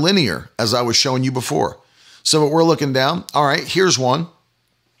the interlinear, as I was showing you before. So we're looking down. All right, here's one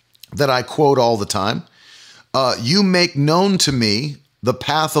that I quote all the time. You make known to me the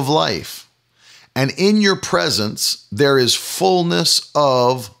path of life, and in your presence there is fullness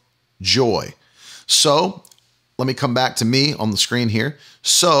of joy. So let me come back to me on the screen here.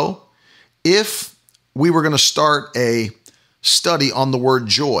 So if we were going to start a study on the word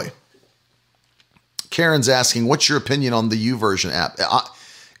joy, Karen's asking, what's your opinion on the YouVersion app?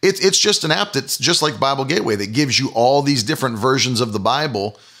 It's just an app that's just like Bible Gateway that gives you all these different versions of the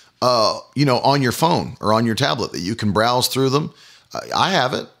Bible, on your phone or on your tablet that you can browse through them. I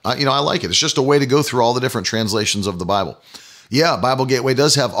have it. I like it. It's just a way to go through all the different translations of the Bible. Yeah, Bible Gateway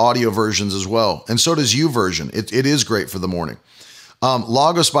does have audio versions as well. And so does YouVersion. It is great for the morning.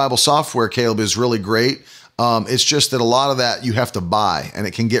 Logos Bible software, Caleb, is really great. It's just that a lot of that you have to buy and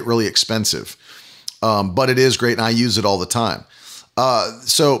it can get really expensive. But it is great and I use it all the time.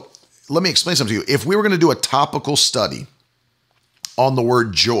 So let me explain something to you. If we were going to do a topical study on the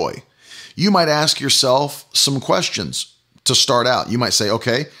word joy, you might ask yourself some questions to start out. You might say,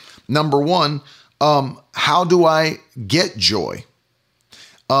 okay, number one, how do I get joy?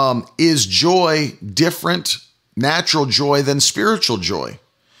 Is joy different, natural joy, than spiritual joy?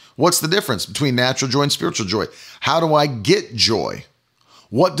 What's the difference between natural joy and spiritual joy? How do I get joy?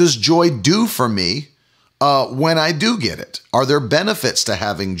 What does joy do for me when I do get it? Are there benefits to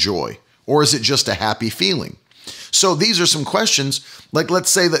having joy, or is it just a happy feeling? So these are some questions, like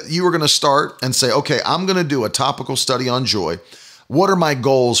let's say that you were going to start and say, okay, I'm going to do a topical study on joy. What are my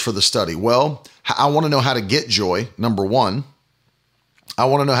goals for the study? Well, I want to know how to get joy, number one. I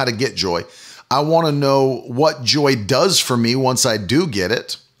want to know how to get joy. I want to know what joy does for me once I do get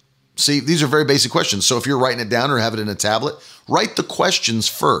it. See, these are very basic questions. So if you're writing it down or have it in a tablet, write the questions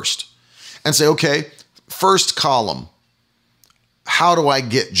first and say, okay, first column, how do I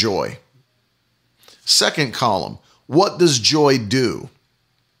get joy? Second column, what does joy do?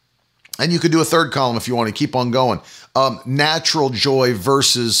 And you could do a third column if you want to keep on going. Natural joy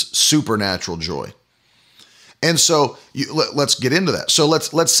versus supernatural joy. And so let's get into that. So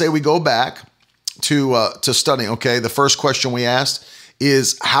let's say we go back to studying. Okay, the first question we asked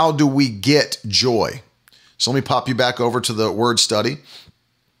is, how do we get joy? So let me pop you back over to the word study.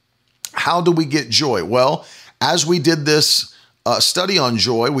 How do we get joy? Well, as we did this study on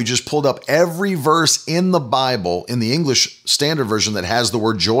joy, we just pulled up every verse in the Bible, in the English Standard Version, that has the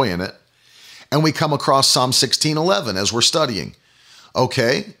word joy in it. And we come across Psalm 16:11 as we're studying.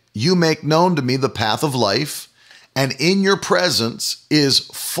 Okay, you make known to me the path of life, and in your presence is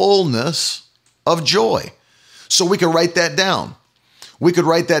fullness of joy. So we could write that down. We could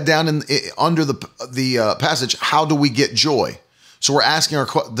write that down under the passage. How do we get joy? So we're answering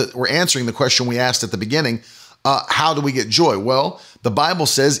the question we asked at the beginning. How do we get joy? Well, the Bible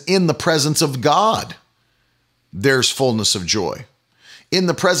says, in the presence of God, there's fullness of joy. In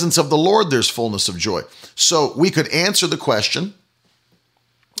the presence of the Lord, there's fullness of joy. So we could answer the question,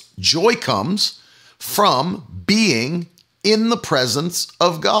 joy comes from being in the presence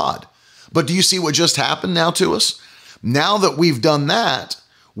of God. But do you see what just happened now to us? Now that we've done that,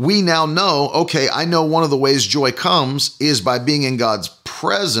 we now know, okay, I know one of the ways joy comes is by being in God's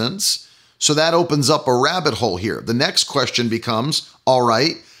presence. So that opens up a rabbit hole here. The next question becomes, all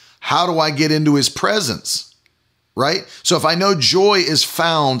right, how do I get into his presence? Right? So if I know joy is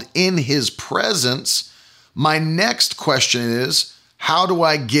found in his presence, my next question is, how do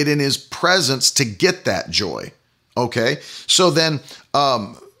I get in his presence to get that joy? Okay. So then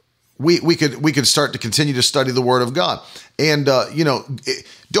we could start to continue to study the Word of God. And,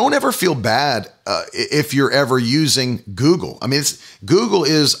 don't ever feel bad if you're ever using Google. I mean, Google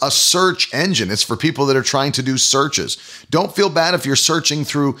is a search engine. It's for people that are trying to do searches. Don't feel bad if you're searching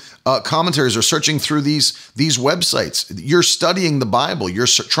through commentaries or searching through these websites. You're studying the Bible. You're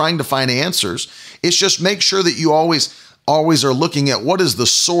trying to find answers. It's just make sure that you always are looking at what is the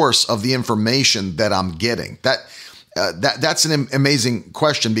source of the information that I'm getting. That's an amazing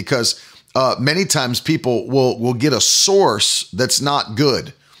question, because many times people will get a source that's not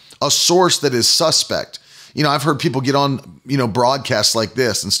good, a source that is suspect. I've heard people get on, broadcasts like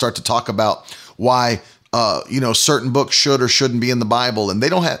this and start to talk about why certain books should or shouldn't be in the Bible, and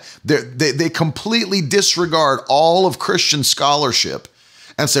they completely disregard all of Christian scholarship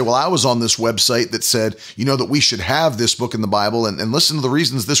and say, well, I was on this website that said, that we should have this book in the Bible, and listen to the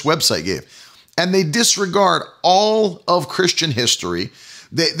reasons this website gave. And they disregard all of Christian history.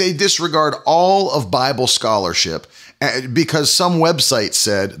 They disregard all of Bible scholarship because some website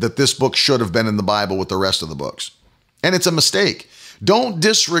said that this book should have been in the Bible with the rest of the books. And it's a mistake. Don't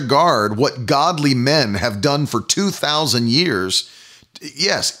disregard what godly men have done for 2,000 years.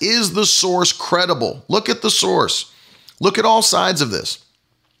 Yes, is the source credible? Look at the source. Look at all sides of this.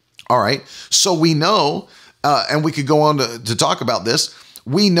 All right, so we know, and we could go on to talk about this,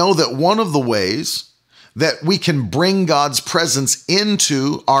 we know that one of the ways that we can bring God's presence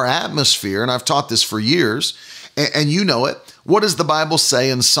into our atmosphere, and I've taught this for years, and you know it. What does the Bible say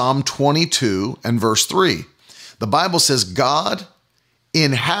in Psalm 22 and verse 3? The Bible says, God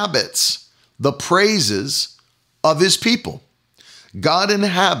inhabits the praises of his people. God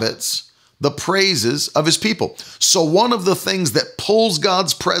inhabits the praises of his people. So one of the things that pulls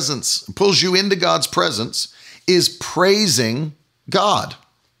you into God's presence is praising God.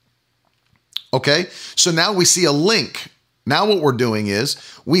 Okay, so now we see a link. Now what we're doing is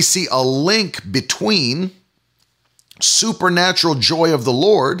we see a link between supernatural joy of the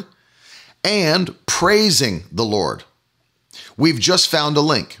Lord and praising the Lord. We've just found a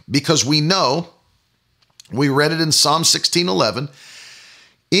link because we know, we read it in Psalm 16:11,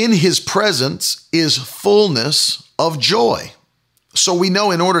 in his presence is fullness of joy. So we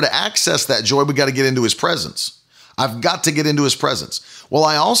know in order to access that joy, we got to get into his presence. I've got to get into his presence. Well,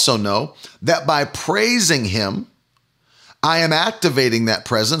 I also know that by praising him, I am activating that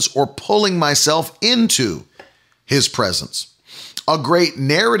presence or pulling myself into his presence. A great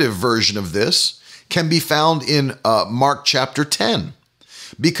narrative version of this can be found in Mark chapter 10.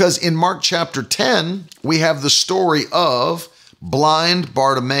 Because in Mark chapter 10, we have the story of blind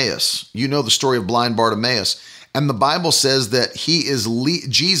Bartimaeus. You know the story of blind Bartimaeus. And the Bible says that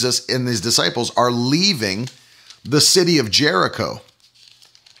Jesus and his disciples are leaving the city of Jericho,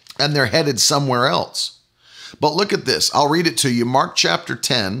 and they're headed somewhere else. But look at this. I'll read it to you. Mark chapter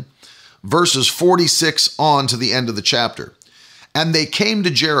 10, verses 46 on to the end of the chapter. And they came to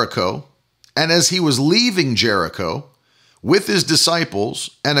Jericho, and as he was leaving Jericho with his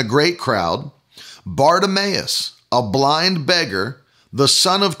disciples and a great crowd, Bartimaeus, a blind beggar, the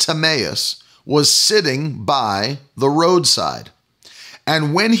son of Timaeus, was sitting by the roadside.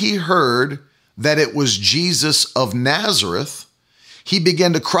 And when he heard that it was Jesus of Nazareth, he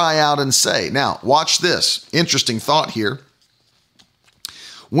began to cry out and say, now watch this, interesting thought here.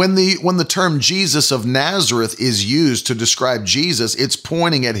 When the term Jesus of Nazareth is used to describe Jesus, it's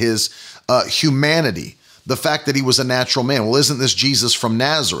pointing at his humanity, the fact that he was a natural man. Well, isn't this Jesus from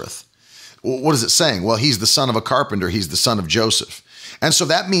Nazareth? What is it saying? Well, he's the son of a carpenter. He's the son of Joseph. And so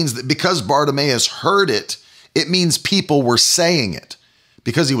that means that because Bartimaeus heard it, it means people were saying it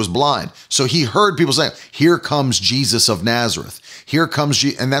because he was blind. So he heard people saying, here comes Jesus of Nazareth. Here comes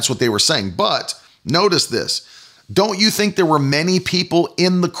and that's what they were saying. But notice this. Don't you think there were many people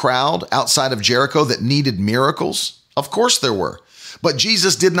in the crowd outside of Jericho that needed miracles? Of course there were. But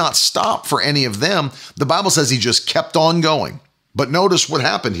Jesus did not stop for any of them. The Bible says he just kept on going. But notice what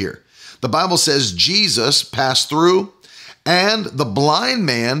happened here. The Bible says Jesus passed through and the blind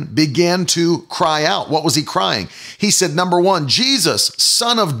man began to cry out. What was he crying? He said, number one, Jesus,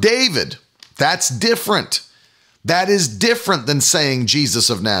 son of David. That's different. That is different than saying Jesus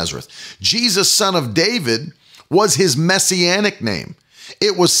of Nazareth. Jesus, son of David, was his messianic name.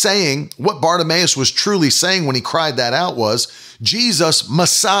 It was saying, what Bartimaeus was truly saying when he cried that out was, Jesus,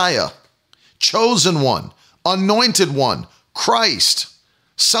 Messiah, chosen one, anointed one, Christ,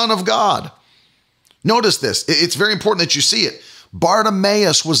 Son of God. Notice this. It's very important that you see it.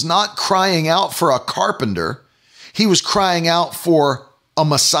 Bartimaeus was not crying out for a carpenter. He was crying out for a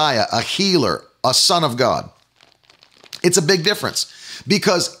Messiah, a healer, a Son of God. It's a big difference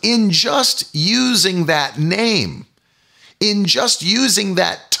because in just using that name, in just using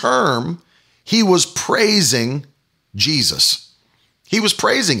that term, he was praising Jesus. He was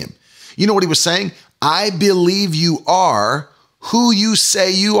praising him. You know what he was saying? I believe you are who you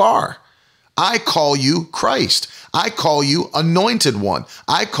say you are. I call you Christ. I call you anointed one.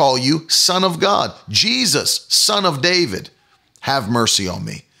 I call you Son of God. Jesus, Son of David, have mercy on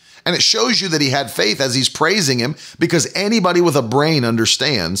me. And it shows you that he had faith as he's praising him because anybody with a brain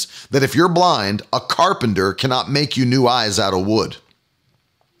understands that if you're blind, a carpenter cannot make you new eyes out of wood.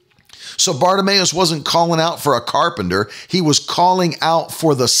 So Bartimaeus wasn't calling out for a carpenter. He was calling out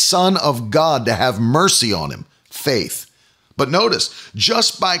for the Son of God to have mercy on him. Faith. But notice,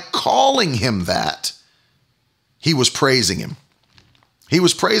 just by calling him that, He was praising him. He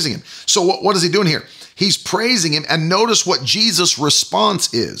was praising him. So what is he doing here? He's praising him. And notice what Jesus'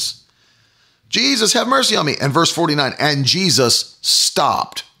 response is. Jesus, have mercy on me. And verse 49, and Jesus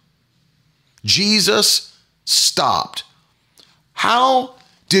stopped. Jesus stopped. How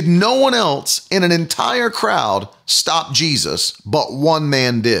did no one else in an entire crowd stop Jesus, but one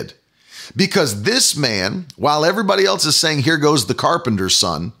man did? Because this man, while everybody else is saying, here goes the carpenter's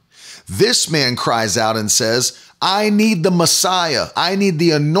son, this man cries out and says, I need the Messiah. I need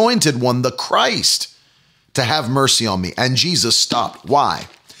the anointed one, the Christ, to have mercy on me. And Jesus stopped. Why?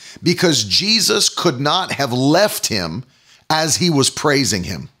 Because Jesus could not have left him as he was praising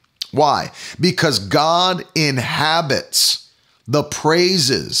him. Why? Because God inhabits the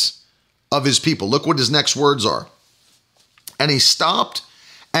praises of his people. Look what his next words are. And he stopped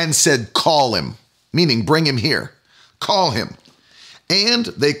and said, call him, meaning bring him here. Call him. And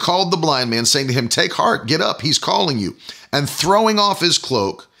they called the blind man, saying to him, take heart, get up, he's calling you. And throwing off his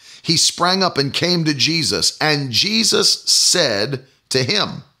cloak, he sprang up and came to Jesus. And Jesus said to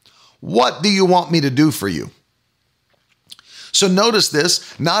him, what do you want me to do for you? So notice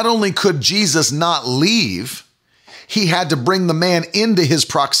this, not only could Jesus not leave, he had to bring the man into his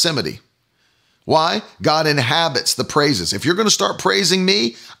proximity. Why? God inhabits the praises. If you're going to start praising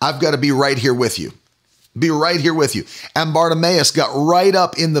me, I've got to be right here with you. Be right here with you. And Bartimaeus got right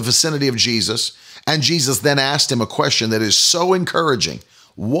up in the vicinity of Jesus. And Jesus then asked him a question that is so encouraging.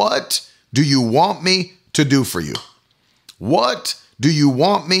 What do you want me to do for you? What do you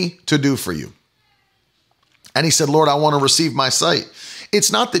want me to do for you? And he said, Lord, I want to receive my sight.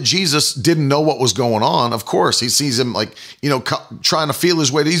 It's not that Jesus didn't know what was going on. Of course, he sees him trying to feel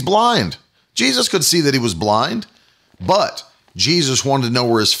his way. He's blind. Jesus could see that he was blind, but Jesus wanted to know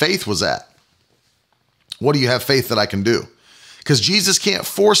where his faith was at. What do you have faith that I can do? Because Jesus can't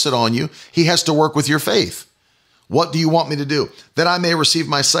force it on you. He has to work with your faith. What do you want me to do? That I may receive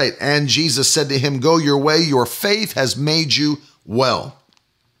my sight. And Jesus said to him, go your way. Your faith has made you well.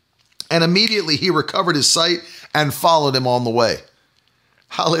 And immediately he recovered his sight and followed him on the way.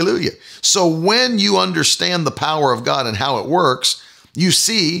 Hallelujah. So when you understand the power of God and how it works, you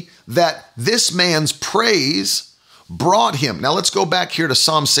see that this man's praise brought him. Now let's go back here to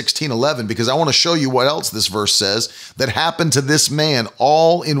Psalm 16:11, because I want to show you what else this verse says that happened to this man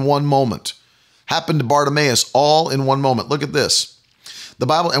all in one moment. Happened to Bartimaeus all in one moment. Look at this. The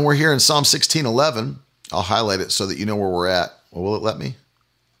Bible, and we're here in Psalm 16:11. I'll highlight it so that you know where we're at. Well, will it let me?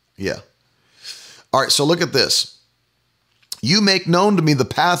 Yeah. All right, so look at this. You make known to me the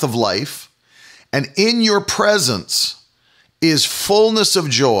path of life, and in your presence is fullness of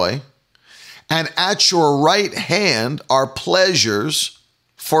joy, and at your right hand are pleasures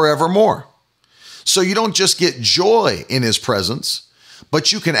forevermore. So you don't just get joy in his presence,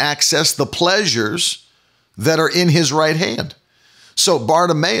 but you can access the pleasures that are in his right hand. So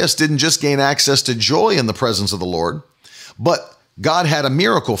Bartimaeus didn't just gain access to joy in the presence of the Lord, but God had a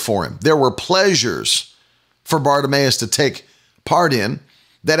miracle for him. There were pleasures for Bartimaeus to take part in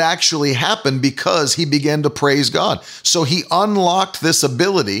that actually happened because he began to praise God. So he unlocked this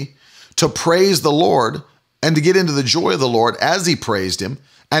ability to praise the Lord and to get into the joy of the Lord as he praised him.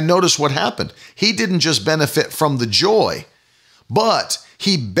 And notice what happened. He didn't just benefit from the joy, but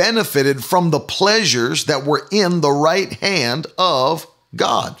he benefited from the pleasures that were in the right hand of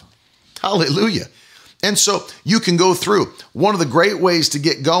God. Hallelujah. And so you can go through. One of the great ways to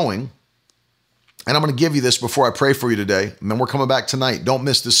get going, and I'm going to give you this before I pray for you today, and then we're coming back tonight. Don't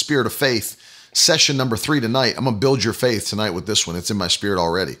miss the Spirit of Faith, session number 3 tonight. I'm going to build your faith tonight with this one. It's in my spirit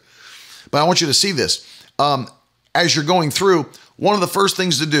already. But I want you to see this. As you're going through, one of the first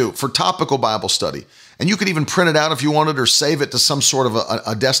things to do for topical Bible study, and you could even print it out if you wanted or save it to some sort of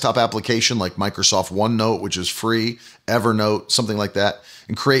a desktop application like Microsoft OneNote, which is free, Evernote, something like that,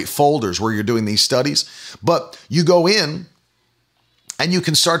 and create folders where you're doing these studies. But you go in and you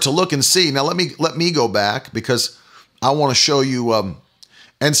can start to look and see. Now, let me go back because I want to show you.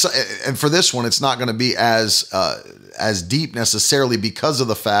 And for this one, it's not going to be as deep necessarily because of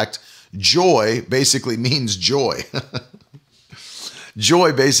the fact joy basically means joy.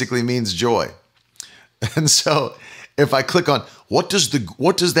 Joy basically means joy. And so if I click on what does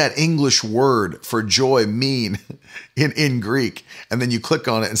that English word for joy mean in Greek? And then you click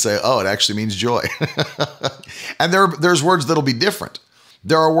on it and say, oh, it actually means joy. And there's words that'll be different.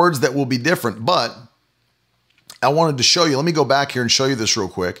 There are words that will be different, but I wanted to show you. Let me go back here and show you this real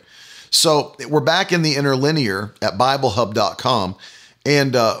quick. So we're back in the interlinear at BibleHub.com,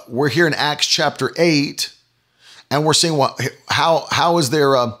 and we're here in Acts chapter 8, and we're seeing how is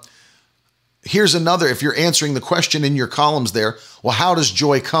there. Here's another. If you're answering the question in your columns there, well, how does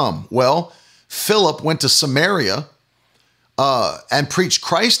joy come? Well, Philip went to Samaria and preached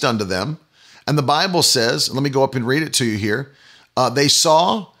Christ unto them. And the Bible says, let me go up and read it to you here. They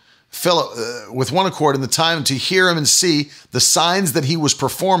saw Philip with one accord in the time to hear him and see the signs that he was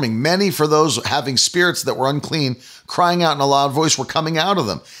performing. Many for those having spirits that were unclean, crying out in a loud voice, were coming out of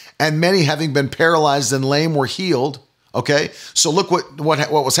them. And many having been paralyzed and lame were healed. Okay, so look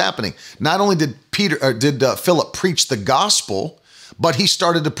what was happening. Not only did Philip preach the gospel, but he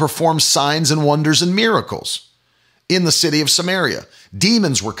started to perform signs and wonders and miracles in the city of Samaria.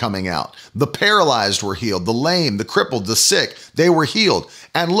 Demons were coming out. The paralyzed were healed. The lame, the crippled, the sick, they were healed.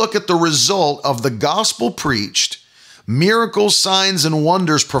 And look at the result of the gospel preached, miracles, signs, and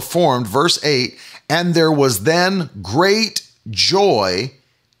wonders performed. Verse 8, and there was then great joy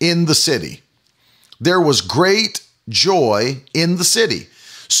in the city. There was great joy in the city.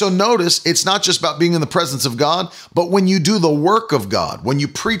 So notice, it's not just about being in the presence of God, but when you do the work of God, when you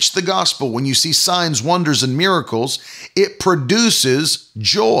preach the gospel, when you see signs, wonders, and miracles, it produces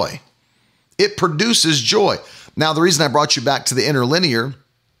joy. It produces joy. Now, the reason I brought you back to the interlinear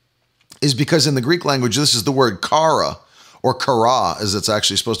is because in the Greek language, this is the word kara, or kara, as it's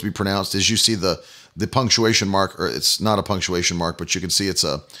actually supposed to be pronounced, as you see the punctuation mark, or it's not a punctuation mark, but you can see it's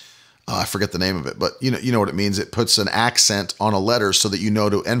I forget the name of it, but you know what it means. It puts an accent on a letter so that you know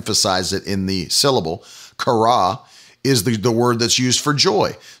to emphasize it in the syllable. Kara is the word that's used for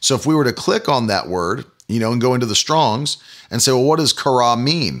joy. So if we were to click on that word, and go into the Strong's and say, well, what does kara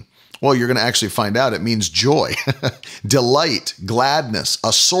mean? Well, you're going to actually find out it means joy, delight, gladness,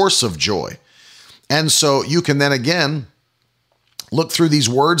 a source of joy. And so you can then again look through these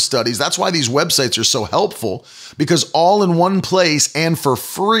word studies. That's why these websites are so helpful, because all in one place and for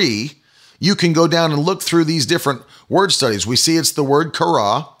free, you can go down and look through these different word studies. We see it's the word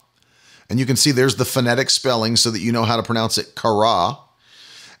kara, and you can see there's the phonetic spelling so that you know how to pronounce it, kara,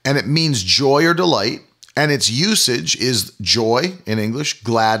 and it means joy or delight, and its usage is joy in English,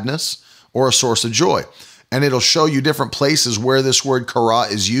 gladness, or a source of joy. And it'll show you different places where this word kara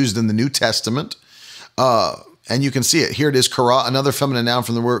is used in the New Testament. And you can see it. Here it is, kara, another feminine noun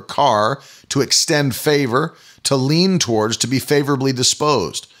from the word kar, to extend favor, to lean towards, to be favorably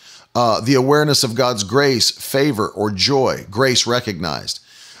disposed. The awareness of God's grace, favor, or joy, grace recognized.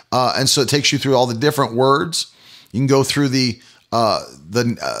 And so it takes you through all the different words. You can go through the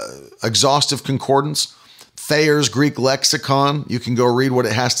exhaustive concordance, Thayer's Greek lexicon. You can go read what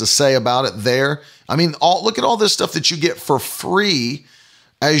it has to say about it there. I mean, look at all this stuff that you get for free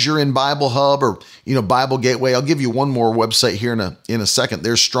as you're in Bible Hub or, Bible Gateway. I'll give you one more website here in a second.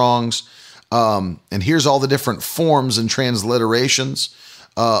 There's Strong's. And here's all the different forms and transliterations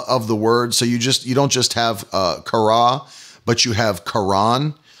of the word. So you don't just have kara, but you have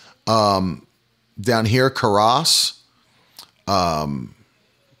Quran. Down here, karas.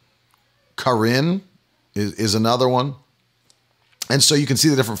 Karin is another one. And so you can see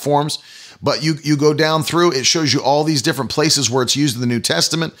the different forms. But you go down through, it shows you all these different places where it's used in the New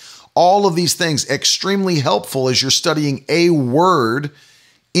Testament. All of these things, extremely helpful as you're studying a word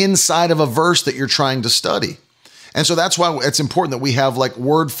inside of a verse that you're trying to study. And so that's why it's important that we have like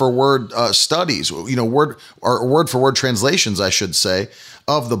word for word studies, word for word translations, I should say,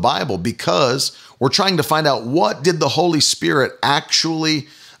 of the Bible, because we're trying to find out what did the Holy Spirit actually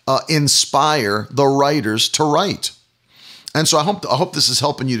inspire the writers to write. And so I hope this is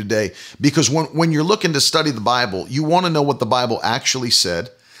helping you today, because when you're looking to study the Bible, you want to know what the Bible actually said.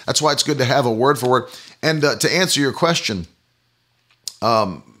 That's why it's good to have a word for word. And to answer your question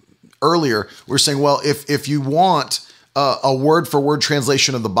earlier, we were saying, well, if you want a word for word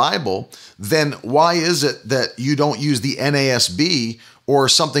translation of the Bible, then why is it that you don't use the NASB or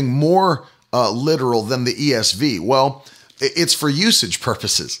something more literal than the ESV? Well, it's for usage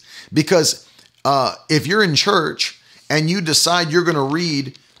purposes, because if you're in church and you decide you're going to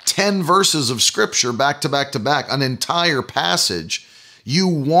read 10 verses of scripture back to back to back, an entire passage, you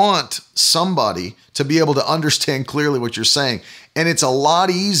want somebody to be able to understand clearly what you're saying. And it's a lot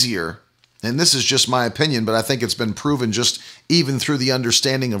easier, and this is just my opinion, but I think it's been proven just even through the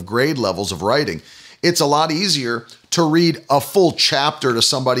understanding of grade levels of writing. It's a lot easier to read a full chapter to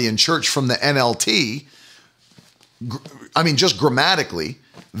somebody in church from the NLT, just grammatically,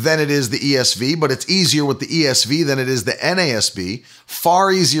 than it is the ESV, but it's easier with the ESV than it is the NASB,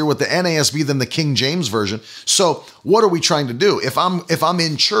 far easier with the NASB than the King James Version. So what are we trying to do? If I'm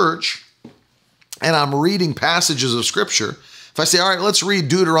in church and I'm reading passages of scripture, if I say, all right, let's read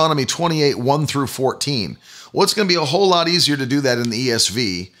Deuteronomy 28, 1 through 14, well, it's going to be a whole lot easier to do that in the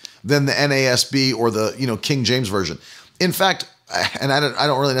ESV than the NASB or the King James Version. In fact, and I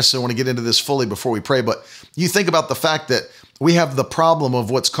don't really necessarily want to get into this fully before we pray, but you think about the fact that we have the problem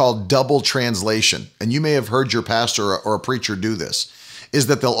of what's called double translation. And you may have heard your pastor or a preacher do this, is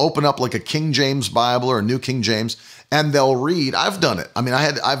that they'll open up like a King James Bible or a New King James, and they'll read. I've done it. I mean,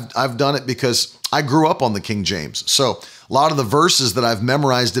 I've done it because I grew up on the King James. So a lot of the verses that I've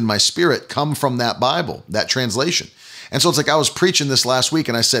memorized in my spirit come from that Bible, that translation. And so it's like I was preaching this last week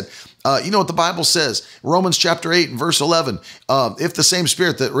and I said, you know what the Bible says? Romans chapter 8 and verse 11, if the same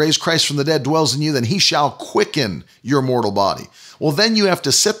spirit that raised Christ from the dead dwells in you, then he shall quicken your mortal body. Well, then you have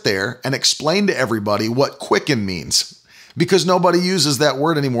to sit there and explain to everybody what quicken means, because nobody uses that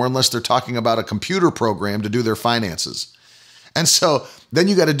word anymore unless they're talking about a computer program to do their finances. And so then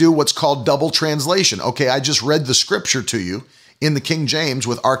you got to do what's called double translation. Okay, I just read the scripture to you in the King James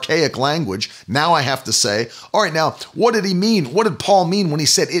with archaic language. Now I have to say, all right, now, what did he mean? What did Paul mean when he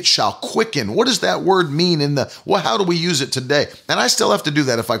said it shall quicken? What does that word mean how do we use it today? And I still have to do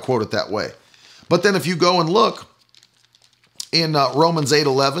that if I quote it that way. But then if you go and look in Romans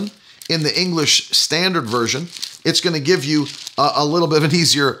 8:11, in the English Standard Version, it's going to give you a little bit of an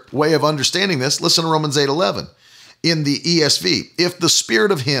easier way of understanding this. Listen to Romans 8:11 in the ESV. If the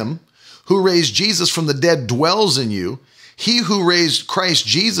spirit of him who raised Jesus from the dead dwells in you, he who raised Christ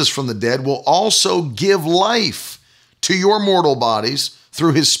Jesus from the dead will also give life to your mortal bodies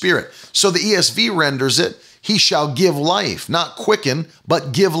through his spirit. So the ESV renders it, he shall give life, not quicken,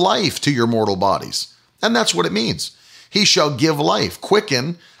 but give life to your mortal bodies. And that's what it means. He shall give life.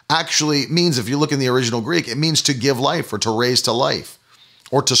 Quicken actually means, if you look in the original Greek, it means to give life or to raise to life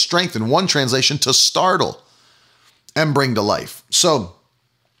or to strengthen. One translation, to startle and bring to life. So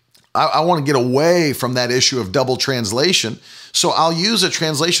I want to get away from that issue of double translation. So I'll use a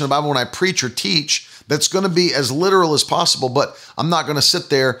translation of the Bible when I preach or teach that's going to be as literal as possible, but I'm not going to sit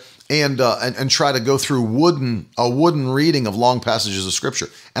there and try to go through a wooden reading of long passages of scripture.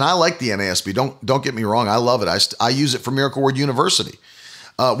 And I like the NASB. Don't get me wrong. I love it. I use it for Miracle Word University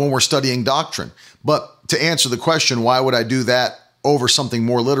when we're studying doctrine. But to answer the question, why would I do that over something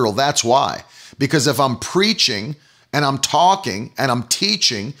more literal? That's why. Because if I'm preaching and I'm talking and I'm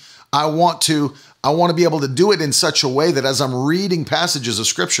teaching, I want to be able to do it in such a way that as I'm reading passages of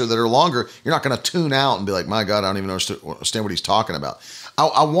scripture that are longer, you're not going to tune out and be like, my God, I don't even understand what he's talking about.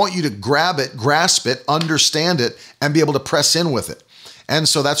 I want you to grab it, grasp it, understand it, and be able to press in with it. And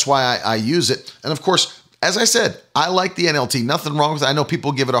so that's why I use it. And of course, as I said, I like the NLT. Nothing wrong with it. I know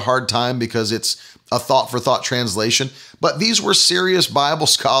people give it a hard time because it's a thought for thought translation, but these were serious Bible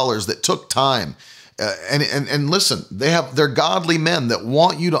scholars that took time. And listen, they're godly men that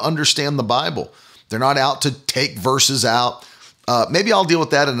want you to understand the Bible. They're not out to take verses out. Maybe I'll deal with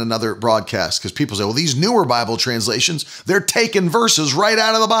that in another broadcast, because people say, well, these newer Bible translations, they're taking verses right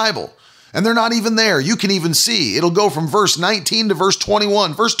out of the Bible and they're not even there. You can even see it'll go from verse 19 to verse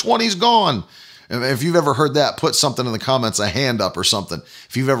 21. Verse 20 is gone. And if you've ever heard that, put something in the comments, a hand up or something.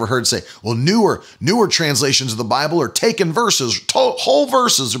 If you've ever heard say, well, newer translations of the Bible are taking verses, whole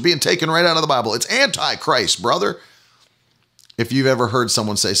verses are being taken right out of the Bible. It's Antichrist, brother. If you've ever heard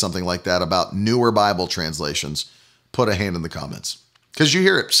someone say something like that about newer Bible translations, put a hand in the comments, because you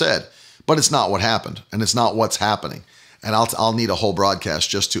hear it said, but it's not what happened and it's not what's happening. And I'll need a whole broadcast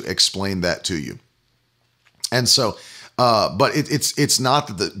just to explain that to you. And so, but it's not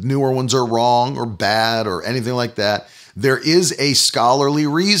that the newer ones are wrong or bad or anything like that. There is a scholarly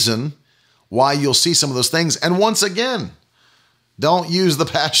reason why you'll see some of those things. And once again, don't use the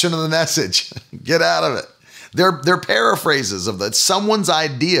Passion of the Message. Get out of it. They're paraphrases of that. Someone's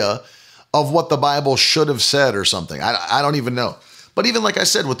idea of what the Bible should have said or something. I don't even know. But even like I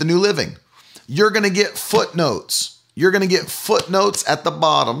said, with the New Living, you're going to get footnotes. You're going to get footnotes at the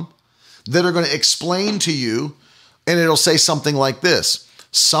bottom that are going to explain to you, and it'll say something like this.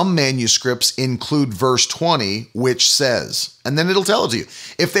 Some manuscripts include verse 20, which says, and then it'll tell it to you.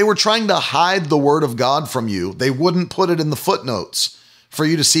 If they were trying to hide the word of God from you, they wouldn't put it in the footnotes for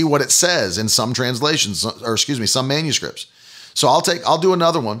you to see what it says in some translations, or some manuscripts. So I'll do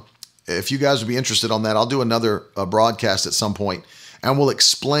another one. If you guys would be interested on that, I'll do another broadcast at some point, and we'll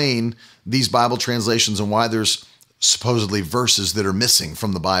explain these Bible translations and why there's supposedly verses that are missing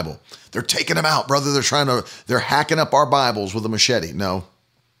from the Bible. They're taking them out, brother. They're hacking up our Bibles with a machete. No,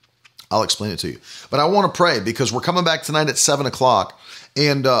 I'll explain it to you. But I want to pray, because we're coming back tonight at 7:00.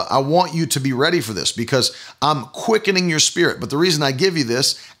 And I want you to be ready for this, because I'm quickening your spirit. But the reason I give you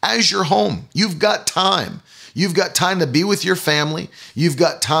this, as you're home, you've got time. You've got time to be with your family. You've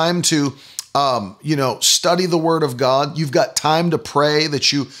got time to, study the Word of God. You've got time to pray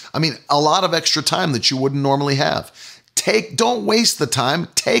a lot of extra time that you wouldn't normally have. Don't waste the time.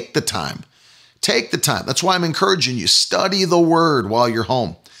 Take the time. Take the time. That's why I'm encouraging you. Study the Word while you're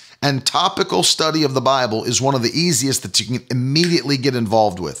home. And topical study of the Bible is one of the easiest that you can immediately get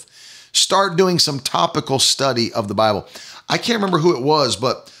involved with. Start doing some topical study of the Bible. I can't remember who it was,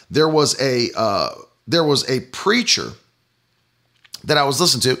 but there was a preacher that I was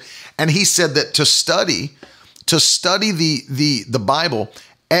listening to, and he said that to study the Bible,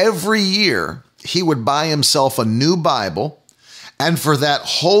 every year he would buy himself a new Bible, and for that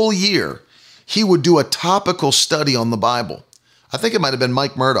whole year, he would do a topical study on the Bible. I think it might have been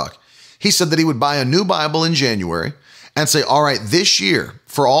Mike Murdoch. He said that he would buy a new Bible in January and say, all right, this year,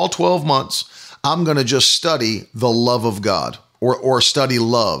 for all 12 months, I'm going to just study the love of God or study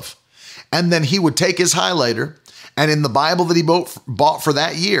love. And then he would take his highlighter, and in the Bible that he bought for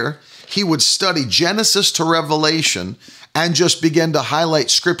that year, he would study Genesis to Revelation and just begin to highlight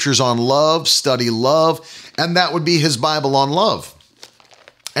scriptures on love, study love, and that would be his Bible on love.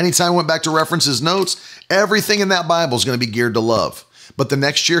 Anytime I went back to reference his notes, everything in that Bible is going to be geared to love. But the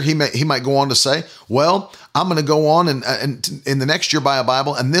next year, he might go on to say, well, I'm going to go on and in the next year buy a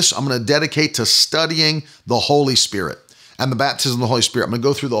Bible, and this I'm going to dedicate to studying the Holy Spirit and the baptism of the Holy Spirit. I'm going to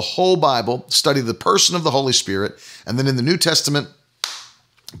go through the whole Bible, study the person of the Holy Spirit, and then in the New Testament,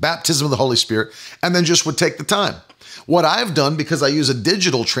 baptism of the Holy Spirit, and then just would take the time. What I've done, because I use a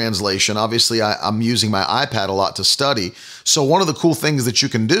digital translation, obviously I'm using my iPad a lot to study. So one of the cool things that you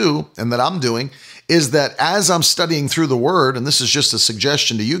can do, and that I'm doing, is that as I'm studying through the Word, and this is just a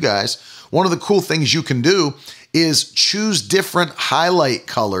suggestion to you guys, one of the cool things you can do is choose different highlight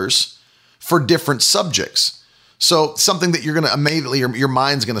colors for different subjects. So something that you're going to immediately, your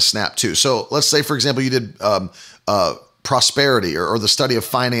mind's going to snap to. So let's say, for example, you did prosperity or the study of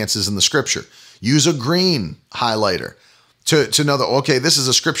finances in the scripture. Use a green highlighter to know that, okay, this is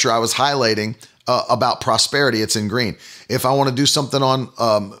a scripture I was highlighting about prosperity. It's in green. If I want to do something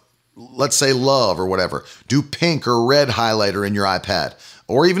on, let's say, love or whatever, do pink or red highlighter in your iPad,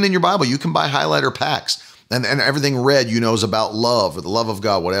 or even in your Bible. You can buy highlighter packs, and everything red is about love or the love of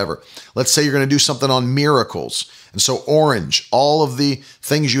God, whatever. Let's say you're going to do something on miracles. And so orange, all of the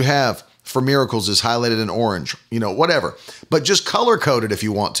things you have for miracles is highlighted in orange, whatever. But just color code it if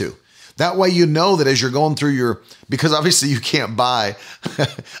you want to. That way you know that as you're going through because obviously you can't buy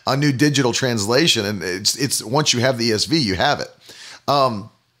a new digital translation, and it's once you have the ESV, you have it.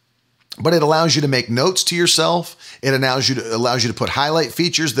 But it allows you to make notes to yourself. It allows you to put highlight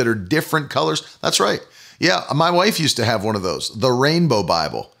features that are different colors. That's right. Yeah, my wife used to have one of those, the Rainbow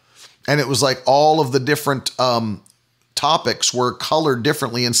Bible. And it was like all of the different topics were colored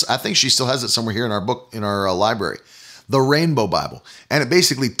differently. And I think she still has it somewhere here in our library. The Rainbow Bible. And it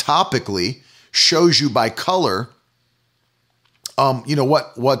basically topically shows you by color,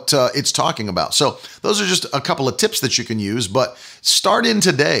 what it's talking about. So those are just a couple of tips that you can use, but start in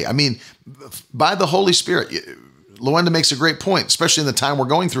today. I mean, by the Holy Spirit, Luenda makes a great point, especially in the time we're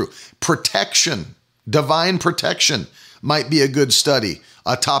going through. Protection, divine protection might be a good study,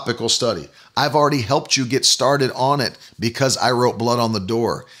 a topical study. I've already helped you get started on it because I wrote Blood on the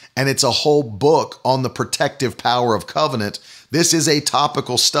Door. And it's a whole book on the protective power of covenant. This is a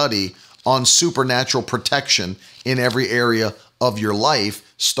topical study on supernatural protection in every area of your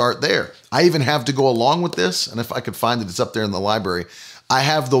life. Start there. I even have to go along with this, and if I could find it, it's up there in the library. I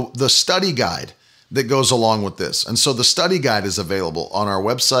have the study guide that goes along with this. And so the study guide is available on our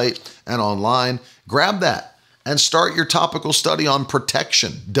website and online. Grab that and start your topical study on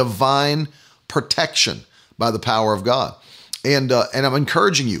protection, divine protection by the power of God. And I'm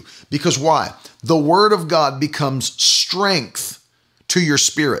encouraging you, because why? The Word of God becomes strength to your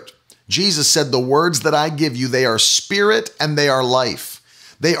spirit. Jesus said, the words that I give you, they are spirit and they are life.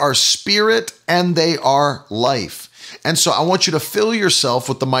 They are spirit and they are life. And so I want you to fill yourself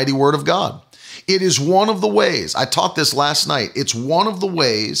with the mighty Word of God. It is one of the ways, I taught this last night, it's one of the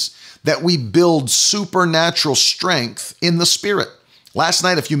ways that we build supernatural strength in the spirit. Last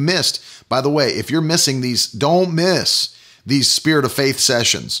night, if you missed, by the way, if you're missing these, don't miss these Spirit of Faith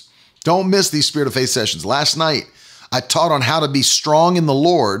sessions. Don't miss these Spirit of Faith sessions. Last night, I taught on how to be strong in the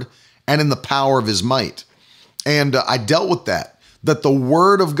Lord and in the power of his might. And I dealt with that the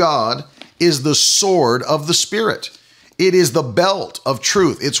Word of God is the sword of the Spirit. It is the belt of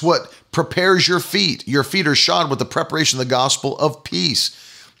truth. It's what prepares your feet. Your feet are shod with the preparation of the gospel of peace.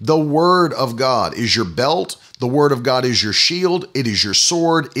 The Word of God is your belt. The Word of God is your shield. It is your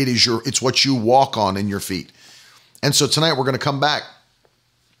sword. It's what you walk on in your feet. And so tonight we're going to come back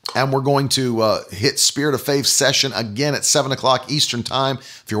and we're going to hit Spirit of Faith session again at 7 o'clock Eastern time.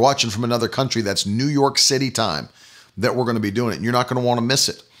 If you're watching from another country, that's New York City time that we're going to be doing it. And you're not going to want to miss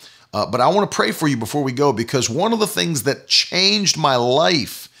it. But I want to pray for you before we go, because one of the things that changed my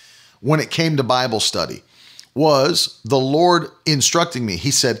life when it came to Bible study was the Lord instructing me.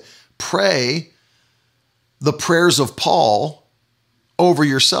 He said, pray the prayers of Paul over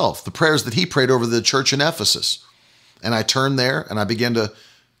yourself, the prayers that he prayed over the church in Ephesus. And I turned there and I began to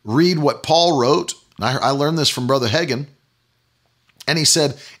read what Paul wrote. I learned this from Brother Hagin. And he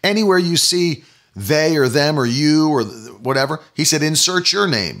said, anywhere you see they or them or you or whatever, he said, insert your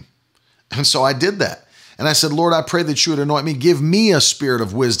name. And so I did that. And I said, Lord, I pray that you would anoint me. Give me a spirit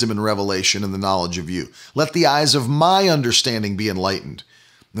of wisdom and revelation in the knowledge of you. Let the eyes of my understanding be enlightened.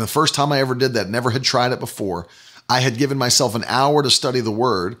 And the first time I ever did that, never had tried it before, I had given myself an hour to study the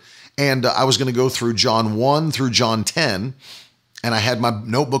word. And I was going to go through John 1 through John 10. And I had my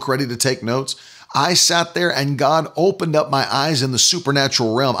notebook ready to take notes. I sat there and God opened up my eyes in the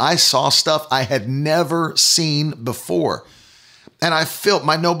supernatural realm. I saw stuff I had never seen before. And I filled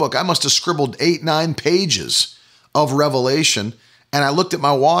my notebook. I must have scribbled 8-9 pages of revelation. And I looked at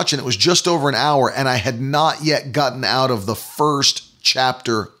my watch and it was just over an hour. And I had not yet gotten out of the first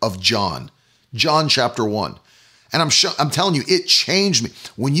chapter of John chapter 1. And I'm telling you, it changed me.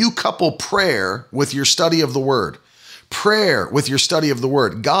 When you couple prayer with your study of the word,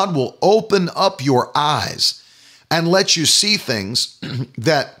 God will open up your eyes and let you see things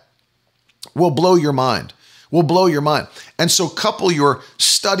that will blow your mind. And so couple your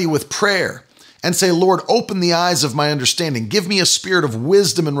study with prayer and say, Lord, open the eyes of my understanding. Give me a spirit of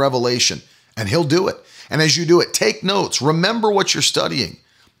wisdom and revelation. And he'll do it. And as you do it, take notes. Remember what you're studying.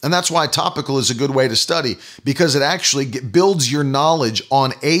 And that's why topical is a good way to study, because it actually builds your knowledge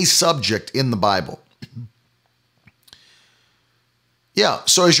on a subject in the Bible. Yeah,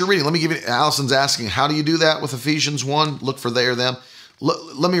 so as you're reading, let me give you, Allison's asking, how do you do that with Ephesians 1? Look for they or them.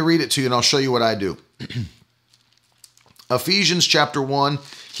 Let me read it to you and I'll show you what I do. Ephesians chapter 1,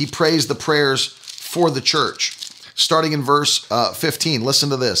 he prays the prayers for the church. Starting in verse 15,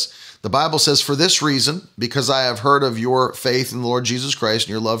 listen to this. The Bible says, for this reason, because I have heard of your faith in the Lord Jesus Christ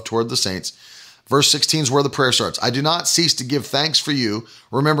and your love toward the saints. Verse 16 is where the prayer starts. I do not cease to give thanks for you,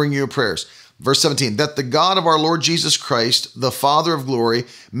 remembering your prayers. Verse 17, that the God of our Lord Jesus Christ, the Father of glory,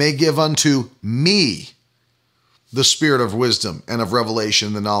 may give unto me the spirit of wisdom and of revelation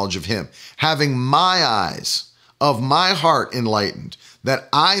and the knowledge of him, having my eyes of my heart enlightened, that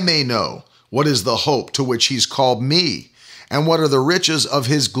I may know what is the hope to which he's called me, and what are the riches of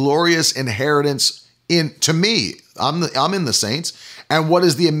his glorious inheritance to me. I'm in the saints. And what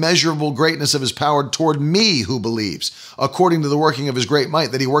is the immeasurable greatness of his power toward me who believes, according to the working of his great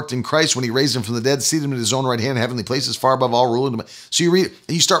might that he worked in Christ when he raised him from the dead, seated him at his own right hand in heavenly places, far above all rule. So you read it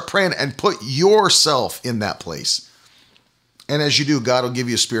and you start praying and put yourself in that place. And as you do, God will give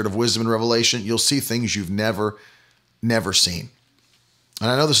you a spirit of wisdom and revelation. You'll see things you've never seen.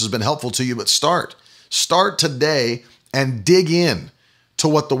 And I know this has been helpful to you, but start today and dig in to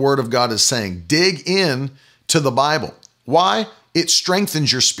what the Word of God is saying. Dig in to the Bible. Why? It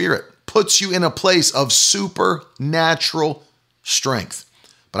strengthens your spirit, puts you in a place of supernatural strength.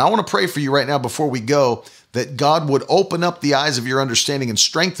 But I want to pray for you right now before we go, that God would open up the eyes of your understanding and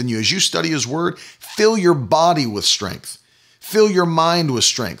strengthen you as you study his word. Fill your body with strength. Fill your mind with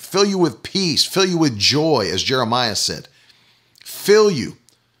strength. Fill you with peace. Fill you with joy, as Jeremiah said. Fill you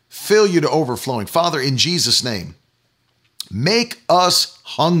to overflowing. Father, in Jesus' name, make us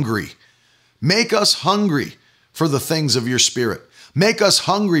hungry. Make us hungry for the things of your spirit. Make us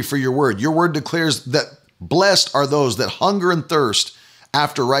hungry for your word. Your word declares that blessed are those that hunger and thirst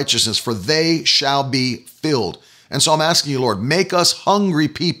after righteousness, for they shall be filled. And so I'm asking you, Lord, make us hungry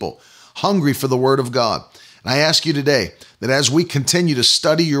people, hungry for the word of God. And I ask you today that as we continue to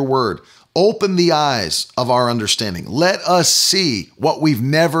study your word, open the eyes of our understanding. Let us see what we've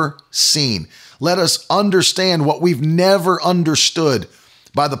never seen. Let us understand what we've never understood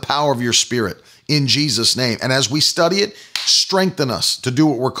by the power of your spirit. In Jesus' name. And as we study it, strengthen us to do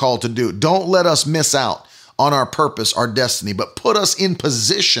what we're called to do. Don't let us miss out on our purpose, our destiny, but put us in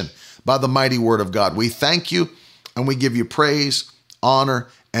position by the mighty word of God. We thank you and we give you praise, honor,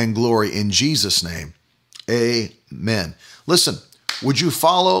 and glory in Jesus' name. Amen. Listen, would you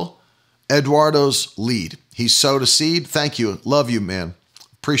follow Eduardo's lead? He sowed a seed. Thank you. Love you, man.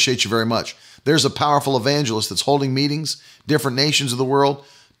 Appreciate you very much. There's a powerful evangelist that's holding meetings, different nations of the world.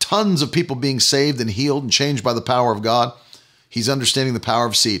 Tons of people being saved and healed and changed by the power of God. He's understanding the power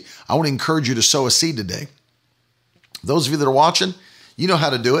of seed. I want to encourage you to sow a seed today. Those of you that are watching, you know how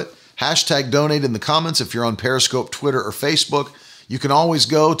to do it. Hashtag donate in the comments if you're on Periscope, Twitter, or Facebook. You can always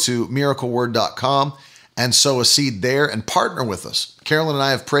go to miracleword.com and sow a seed there and partner with us. Carolyn and I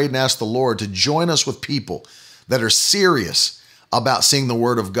have prayed and asked the Lord to join us with people that are serious about seeing the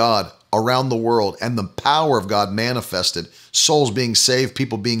word of God around the world and the power of God manifested, souls being saved,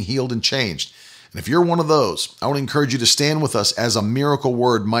 people being healed and changed. And if you're one of those, I want to encourage you to stand with us as a miracle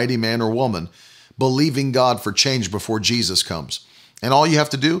word, mighty man or woman, believing God for change before Jesus comes. And all you have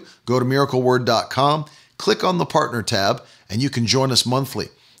to do, go to miracleword.com, click on the partner tab, and you can join us monthly.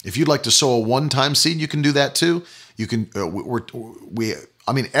 If you'd like to sow a one-time seed, you can do that too. You can,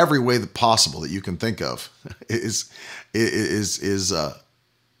 every way that possible that you can think of is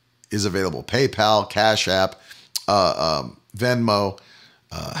available. PayPal, Cash App, Venmo,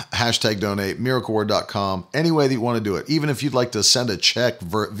 #donate, miracleword.com, any way that you want to do it. Even if you'd like to send a check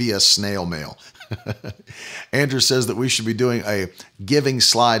via snail mail. Andrew says that we should be doing a giving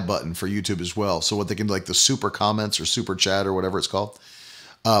slide button for YouTube as well. So what they can do, like the super comments or super chat or whatever it's called.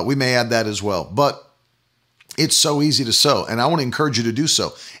 We may add that as well. But it's so easy to sow, and I want to encourage you to do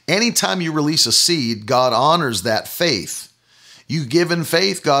so. Anytime you release a seed, God honors that faith. You give in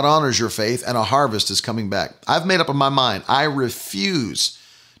faith, God honors your faith, and a harvest is coming back. I've made up in my mind, I refuse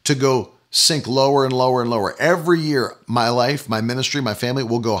to go sink lower and lower and lower. Every year, my life, my ministry, my family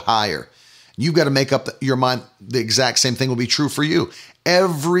will go higher. You've got to make up your mind. The exact same thing will be true for you.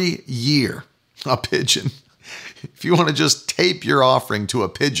 Every year, a pigeon. If you want to just tape your offering to a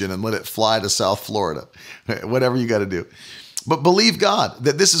pigeon and let it fly to South Florida, whatever you got to do. But believe God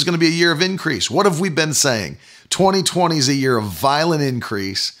that this is going to be a year of increase. What have we been saying? 2020 is a year of violent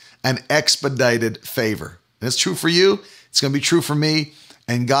increase and expedited favor. And it's true for you. It's going to be true for me.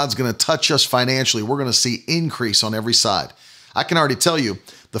 And God's going to touch us financially. We're going to see increase on every side. I can already tell you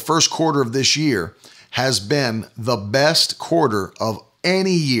the first quarter of this year has been the best quarter of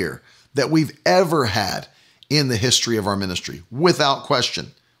any year that we've ever had in the history of our ministry, without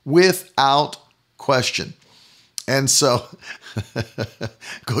question, without question. And so,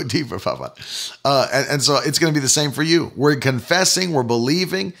 go deeper, Papa. And so it's going to be the same for you. We're confessing, we're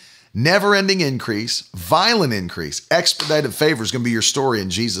believing, never-ending increase, violent increase, expedited favor is going to be your story in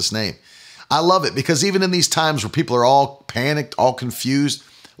Jesus' name. I love it because even in these times where people are all panicked, all confused,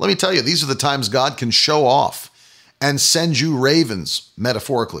 let me tell you, these are the times God can show off and send you ravens,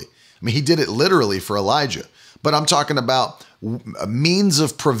 metaphorically. I mean, he did it literally for Elijah, but I'm talking about a means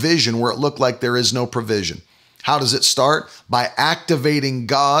of provision where it looked like there is no provision. How does it start? By activating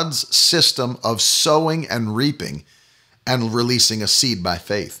God's system of sowing and reaping and releasing a seed by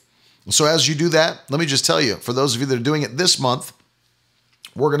faith. So as you do that, let me just tell you, for those of you that are doing it this month,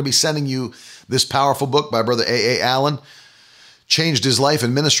 we're going to be sending you this powerful book by Brother A.A. Allen. Changed his life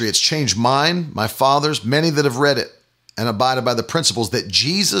and ministry. It's changed mine, my father's, many that have read it and abided by the principles that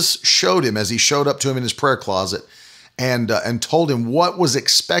Jesus showed him as he showed up to him in his prayer closet and told him what was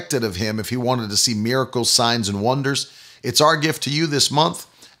expected of him if he wanted to see miracles, signs, and wonders. It's our gift to you this month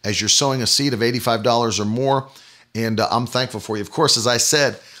as you're sowing a seed of $85 or more, and I'm thankful for you. Of course, as I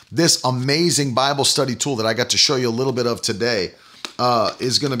said, this amazing Bible study tool that I got to show you a little bit of today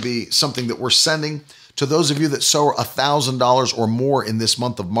is going to be something that we're sending to those of you that sow $1,000 or more in this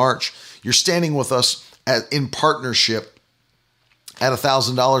month of March. You're standing with us in partnership at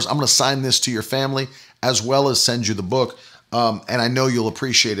 $1,000. I'm going to sign this to your family as well as send you the book. And I know you'll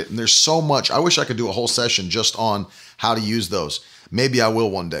appreciate it. And there's so much. I wish I could do a whole session just on how to use those. Maybe I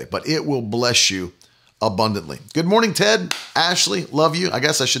will one day, but it will bless you abundantly. Good morning, Ted, Ashley. Love you. I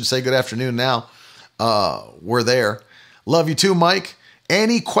guess I should say good afternoon now. We're there. Love you too, Mike.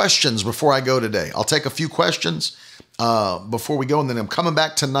 Any questions before I go today? I'll take a few questions before we go, and then I'm coming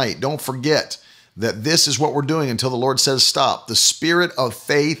back tonight. Don't forget that this is what we're doing until the Lord says stop. The Spirit of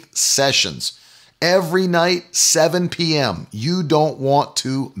Faith sessions. Every night, 7 p.m. You don't want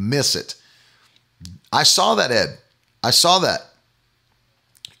to miss it. I saw that, Ed. I saw that.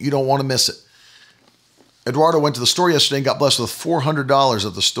 You don't want to miss it. Eduardo went to the store yesterday and got blessed with $400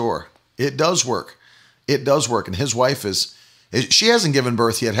 at the store. It does work. It does work. And his wife she hasn't given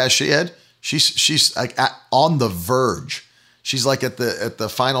birth yet, has she, Ed? She's like on the verge. She's like at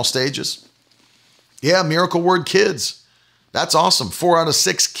the final stages. Yeah, Miracle Word Kids. That's awesome. 4 out of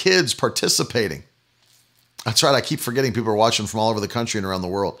 6 kids participating. That's right. I keep forgetting people are watching from all over the country and around the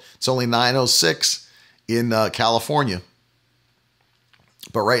world. It's only 9:06 in California.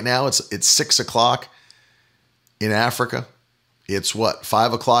 But right now it's 6 o'clock in Africa. It's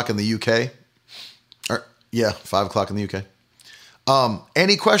 5 o'clock in the UK? 5 o'clock in the UK.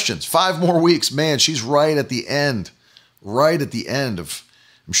 Any questions? 5 more weeks. Man, she's right at the end of,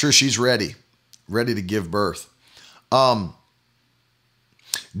 I'm sure she's ready to give birth.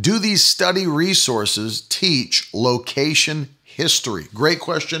 Do these study resources teach location history? Great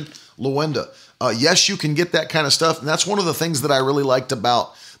question, Luenda. Yes, you can get that kind of stuff. And that's one of the things that I really liked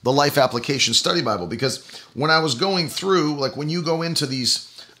about the Life Application Study Bible, because when I was going through, like when you go into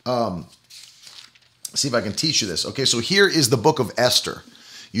these, see if I can teach you this. Okay, so here is the book of Esther.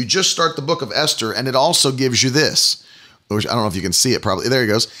 You just start the book of Esther, and it also gives you this, which I don't know if you can see it probably. There it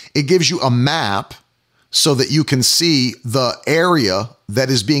goes. It gives you a map so that you can see the area that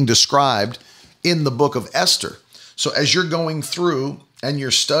is being described in the book of Esther. So as you're going through and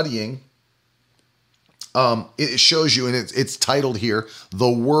you're studying, it shows you, and it's titled here,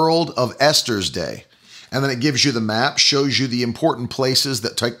 The World of Esther's Day. And then it gives you the map, shows you the important places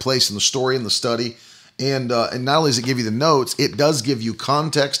that take place in the story and the study. And not only does it give you the notes, it does give you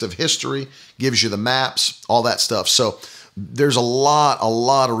context of history, gives you the maps, all that stuff. So there's a lot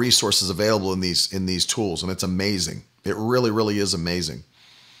of resources available in these tools, and it's amazing. It really, really is amazing.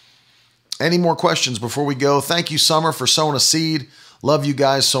 Any more questions before we go? Thank you, Summer, for sowing a seed. Love you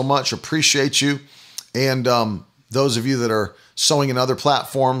guys so much. Appreciate you. And those of you that are sowing in other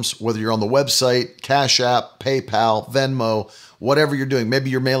platforms, whether you're on the website, Cash App, PayPal, Venmo, whatever you're doing,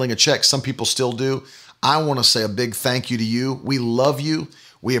 maybe you're mailing a check. Some people still do. I want to say a big thank you to you. We love you.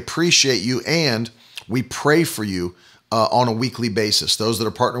 We appreciate you. And we pray for you on a weekly basis. Those that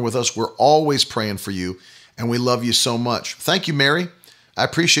are partnering with us, we're always praying for you. And we love you so much. Thank you, Mary. I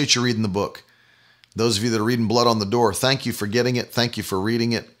appreciate you reading the book. Those of you that are reading Blood on the Door, thank you for getting it. Thank you for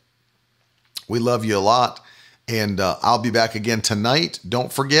reading it. We love you a lot. And I'll be back again tonight.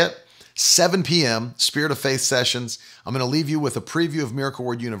 Don't forget, 7 p.m., Spirit of Faith sessions. I'm going to leave you with a preview of Miracle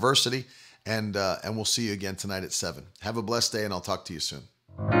Word University, and we'll see you again tonight at 7. Have a blessed day, and I'll talk to you soon.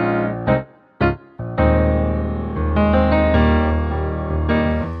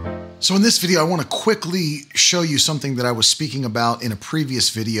 So in this video, I want to quickly show you something that I was speaking about in a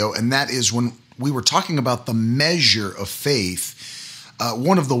previous video, and that is when we were talking about the measure of faith.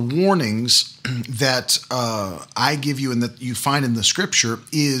 One of the warnings that I give you and that you find in the scripture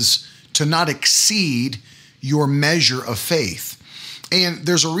is to not exceed your measure of faith. And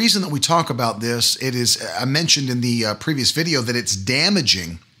there's a reason that we talk about this. It is, I mentioned in the previous video that it's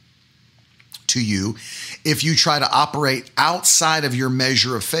damaging to you if you try to operate outside of your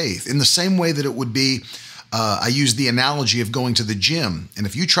measure of faith. In the same way that it would be, I use the analogy of going to the gym. And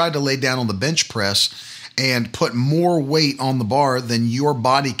if you tried to lay down on the bench press and put more weight on the bar than your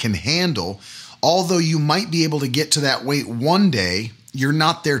body can handle, although you might be able to get to that weight one day, you're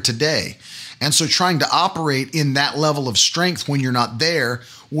not there today. And so trying to operate in that level of strength when you're not there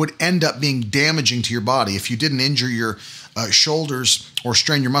would end up being damaging to your body. If you didn't injure your shoulders or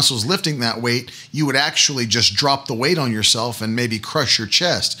strain your muscles lifting that weight, you would actually just drop the weight on yourself and maybe crush your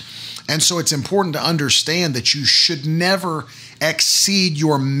chest. And so it's important to understand that you should never exceed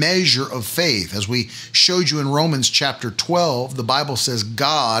your measure of faith. As we showed you in Romans chapter 12, the Bible says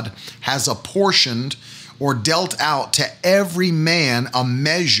God has apportioned or dealt out to every man a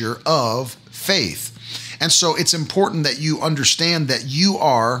measure of faith. And so it's important that you understand that you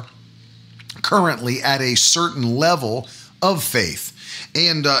are currently at a certain level of faith.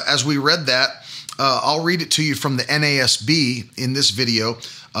 And as we read that, I'll read it to you from the NASB in this video,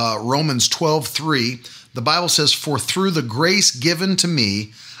 Romans 12:3. The Bible says, "For through the grace given to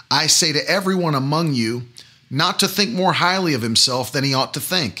me, I say to everyone among you, not to think more highly of himself than he ought to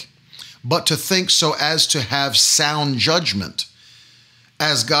think, but to think so as to have sound judgment,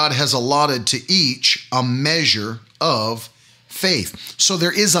 as God has allotted to each a measure of faith." So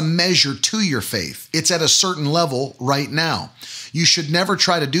there is a measure to your faith. It's at a certain level right now. You should never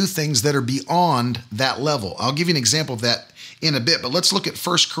try to do things that are beyond that level. I'll give you an example of that in a bit, but let's look at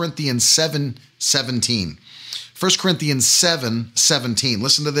 1 Corinthians 7:17. 1 Corinthians 7:17.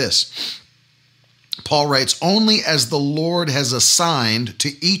 Listen to this. Paul writes, "Only as the Lord has assigned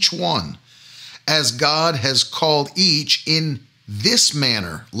to each one, as God has called each, in this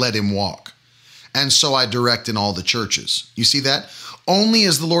manner let him walk. And so I direct in all the churches." You see that? Only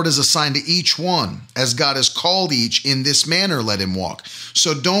as the Lord has assigned to each one, as God has called each, in this manner let him walk.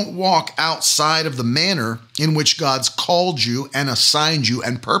 So don't walk outside of the manner in which God's called you and assigned you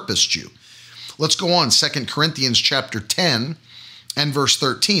and purposed you. Let's go on. 2 Corinthians chapter 10 and verse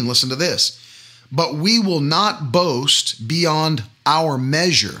 13. Listen to this. "But we will not boast beyond our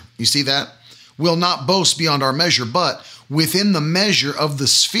measure." You see that? We'll not boast beyond our measure, but within the measure of the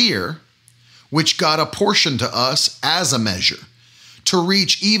sphere which God apportioned to us as a measure, to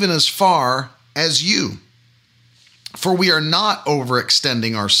reach even as far as you. For we are not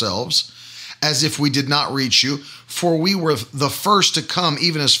overextending ourselves as if we did not reach you, for we were the first to come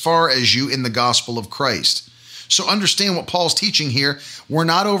even as far as you in the gospel of Christ. So understand what Paul's teaching here. We're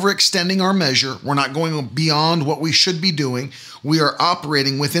not overextending our measure. We're not going beyond what we should be doing. We are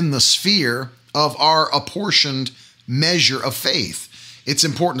operating within the sphere of our apportioned measure of faith. It's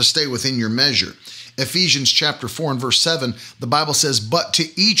important to stay within your measure. Ephesians chapter 4 and verse 7, the Bible says, "But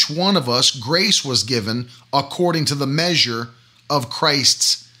to each one of us grace was given according to the measure of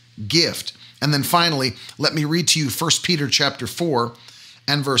Christ's gift. And then finally, let me read to you 1 Peter chapter 4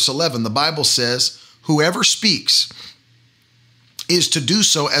 and verse 11. The Bible says, whoever speaks is to do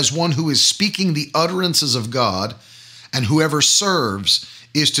so as one who is speaking the utterances of God, and whoever serves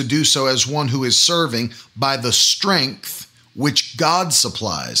is to do so as one who is serving by the strength which God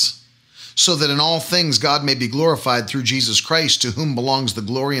supplies, so that in all things God may be glorified through Jesus Christ, to whom belongs the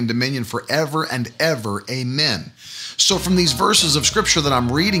glory and dominion forever and ever. Amen. So from these verses of scripture that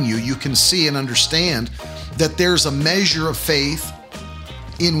I'm reading you, you can see and understand that there's a measure of faith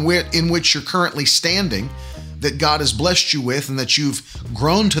in which you're currently standing, that God has blessed you with, and that you've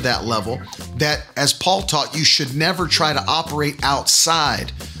grown to that level, that, as Paul taught, you should never try to operate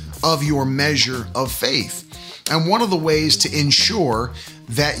outside of your measure of faith. And one of the ways to ensure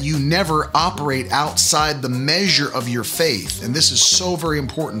that you never operate outside the measure of your faith, and this is so very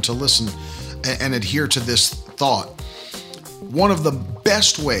important to listen and adhere to this thought, one of the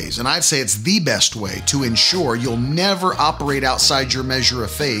best ways, and I'd say it's the best way to ensure you'll never operate outside your measure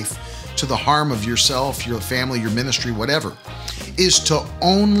of faith to the harm of yourself, your family, your ministry, whatever, is to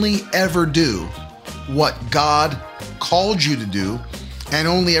only ever do what God called you to do, and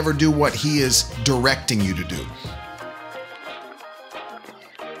only ever do what He is directing you to do.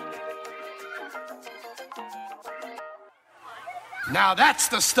 Now that's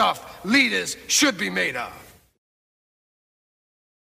the stuff leaders should be made of.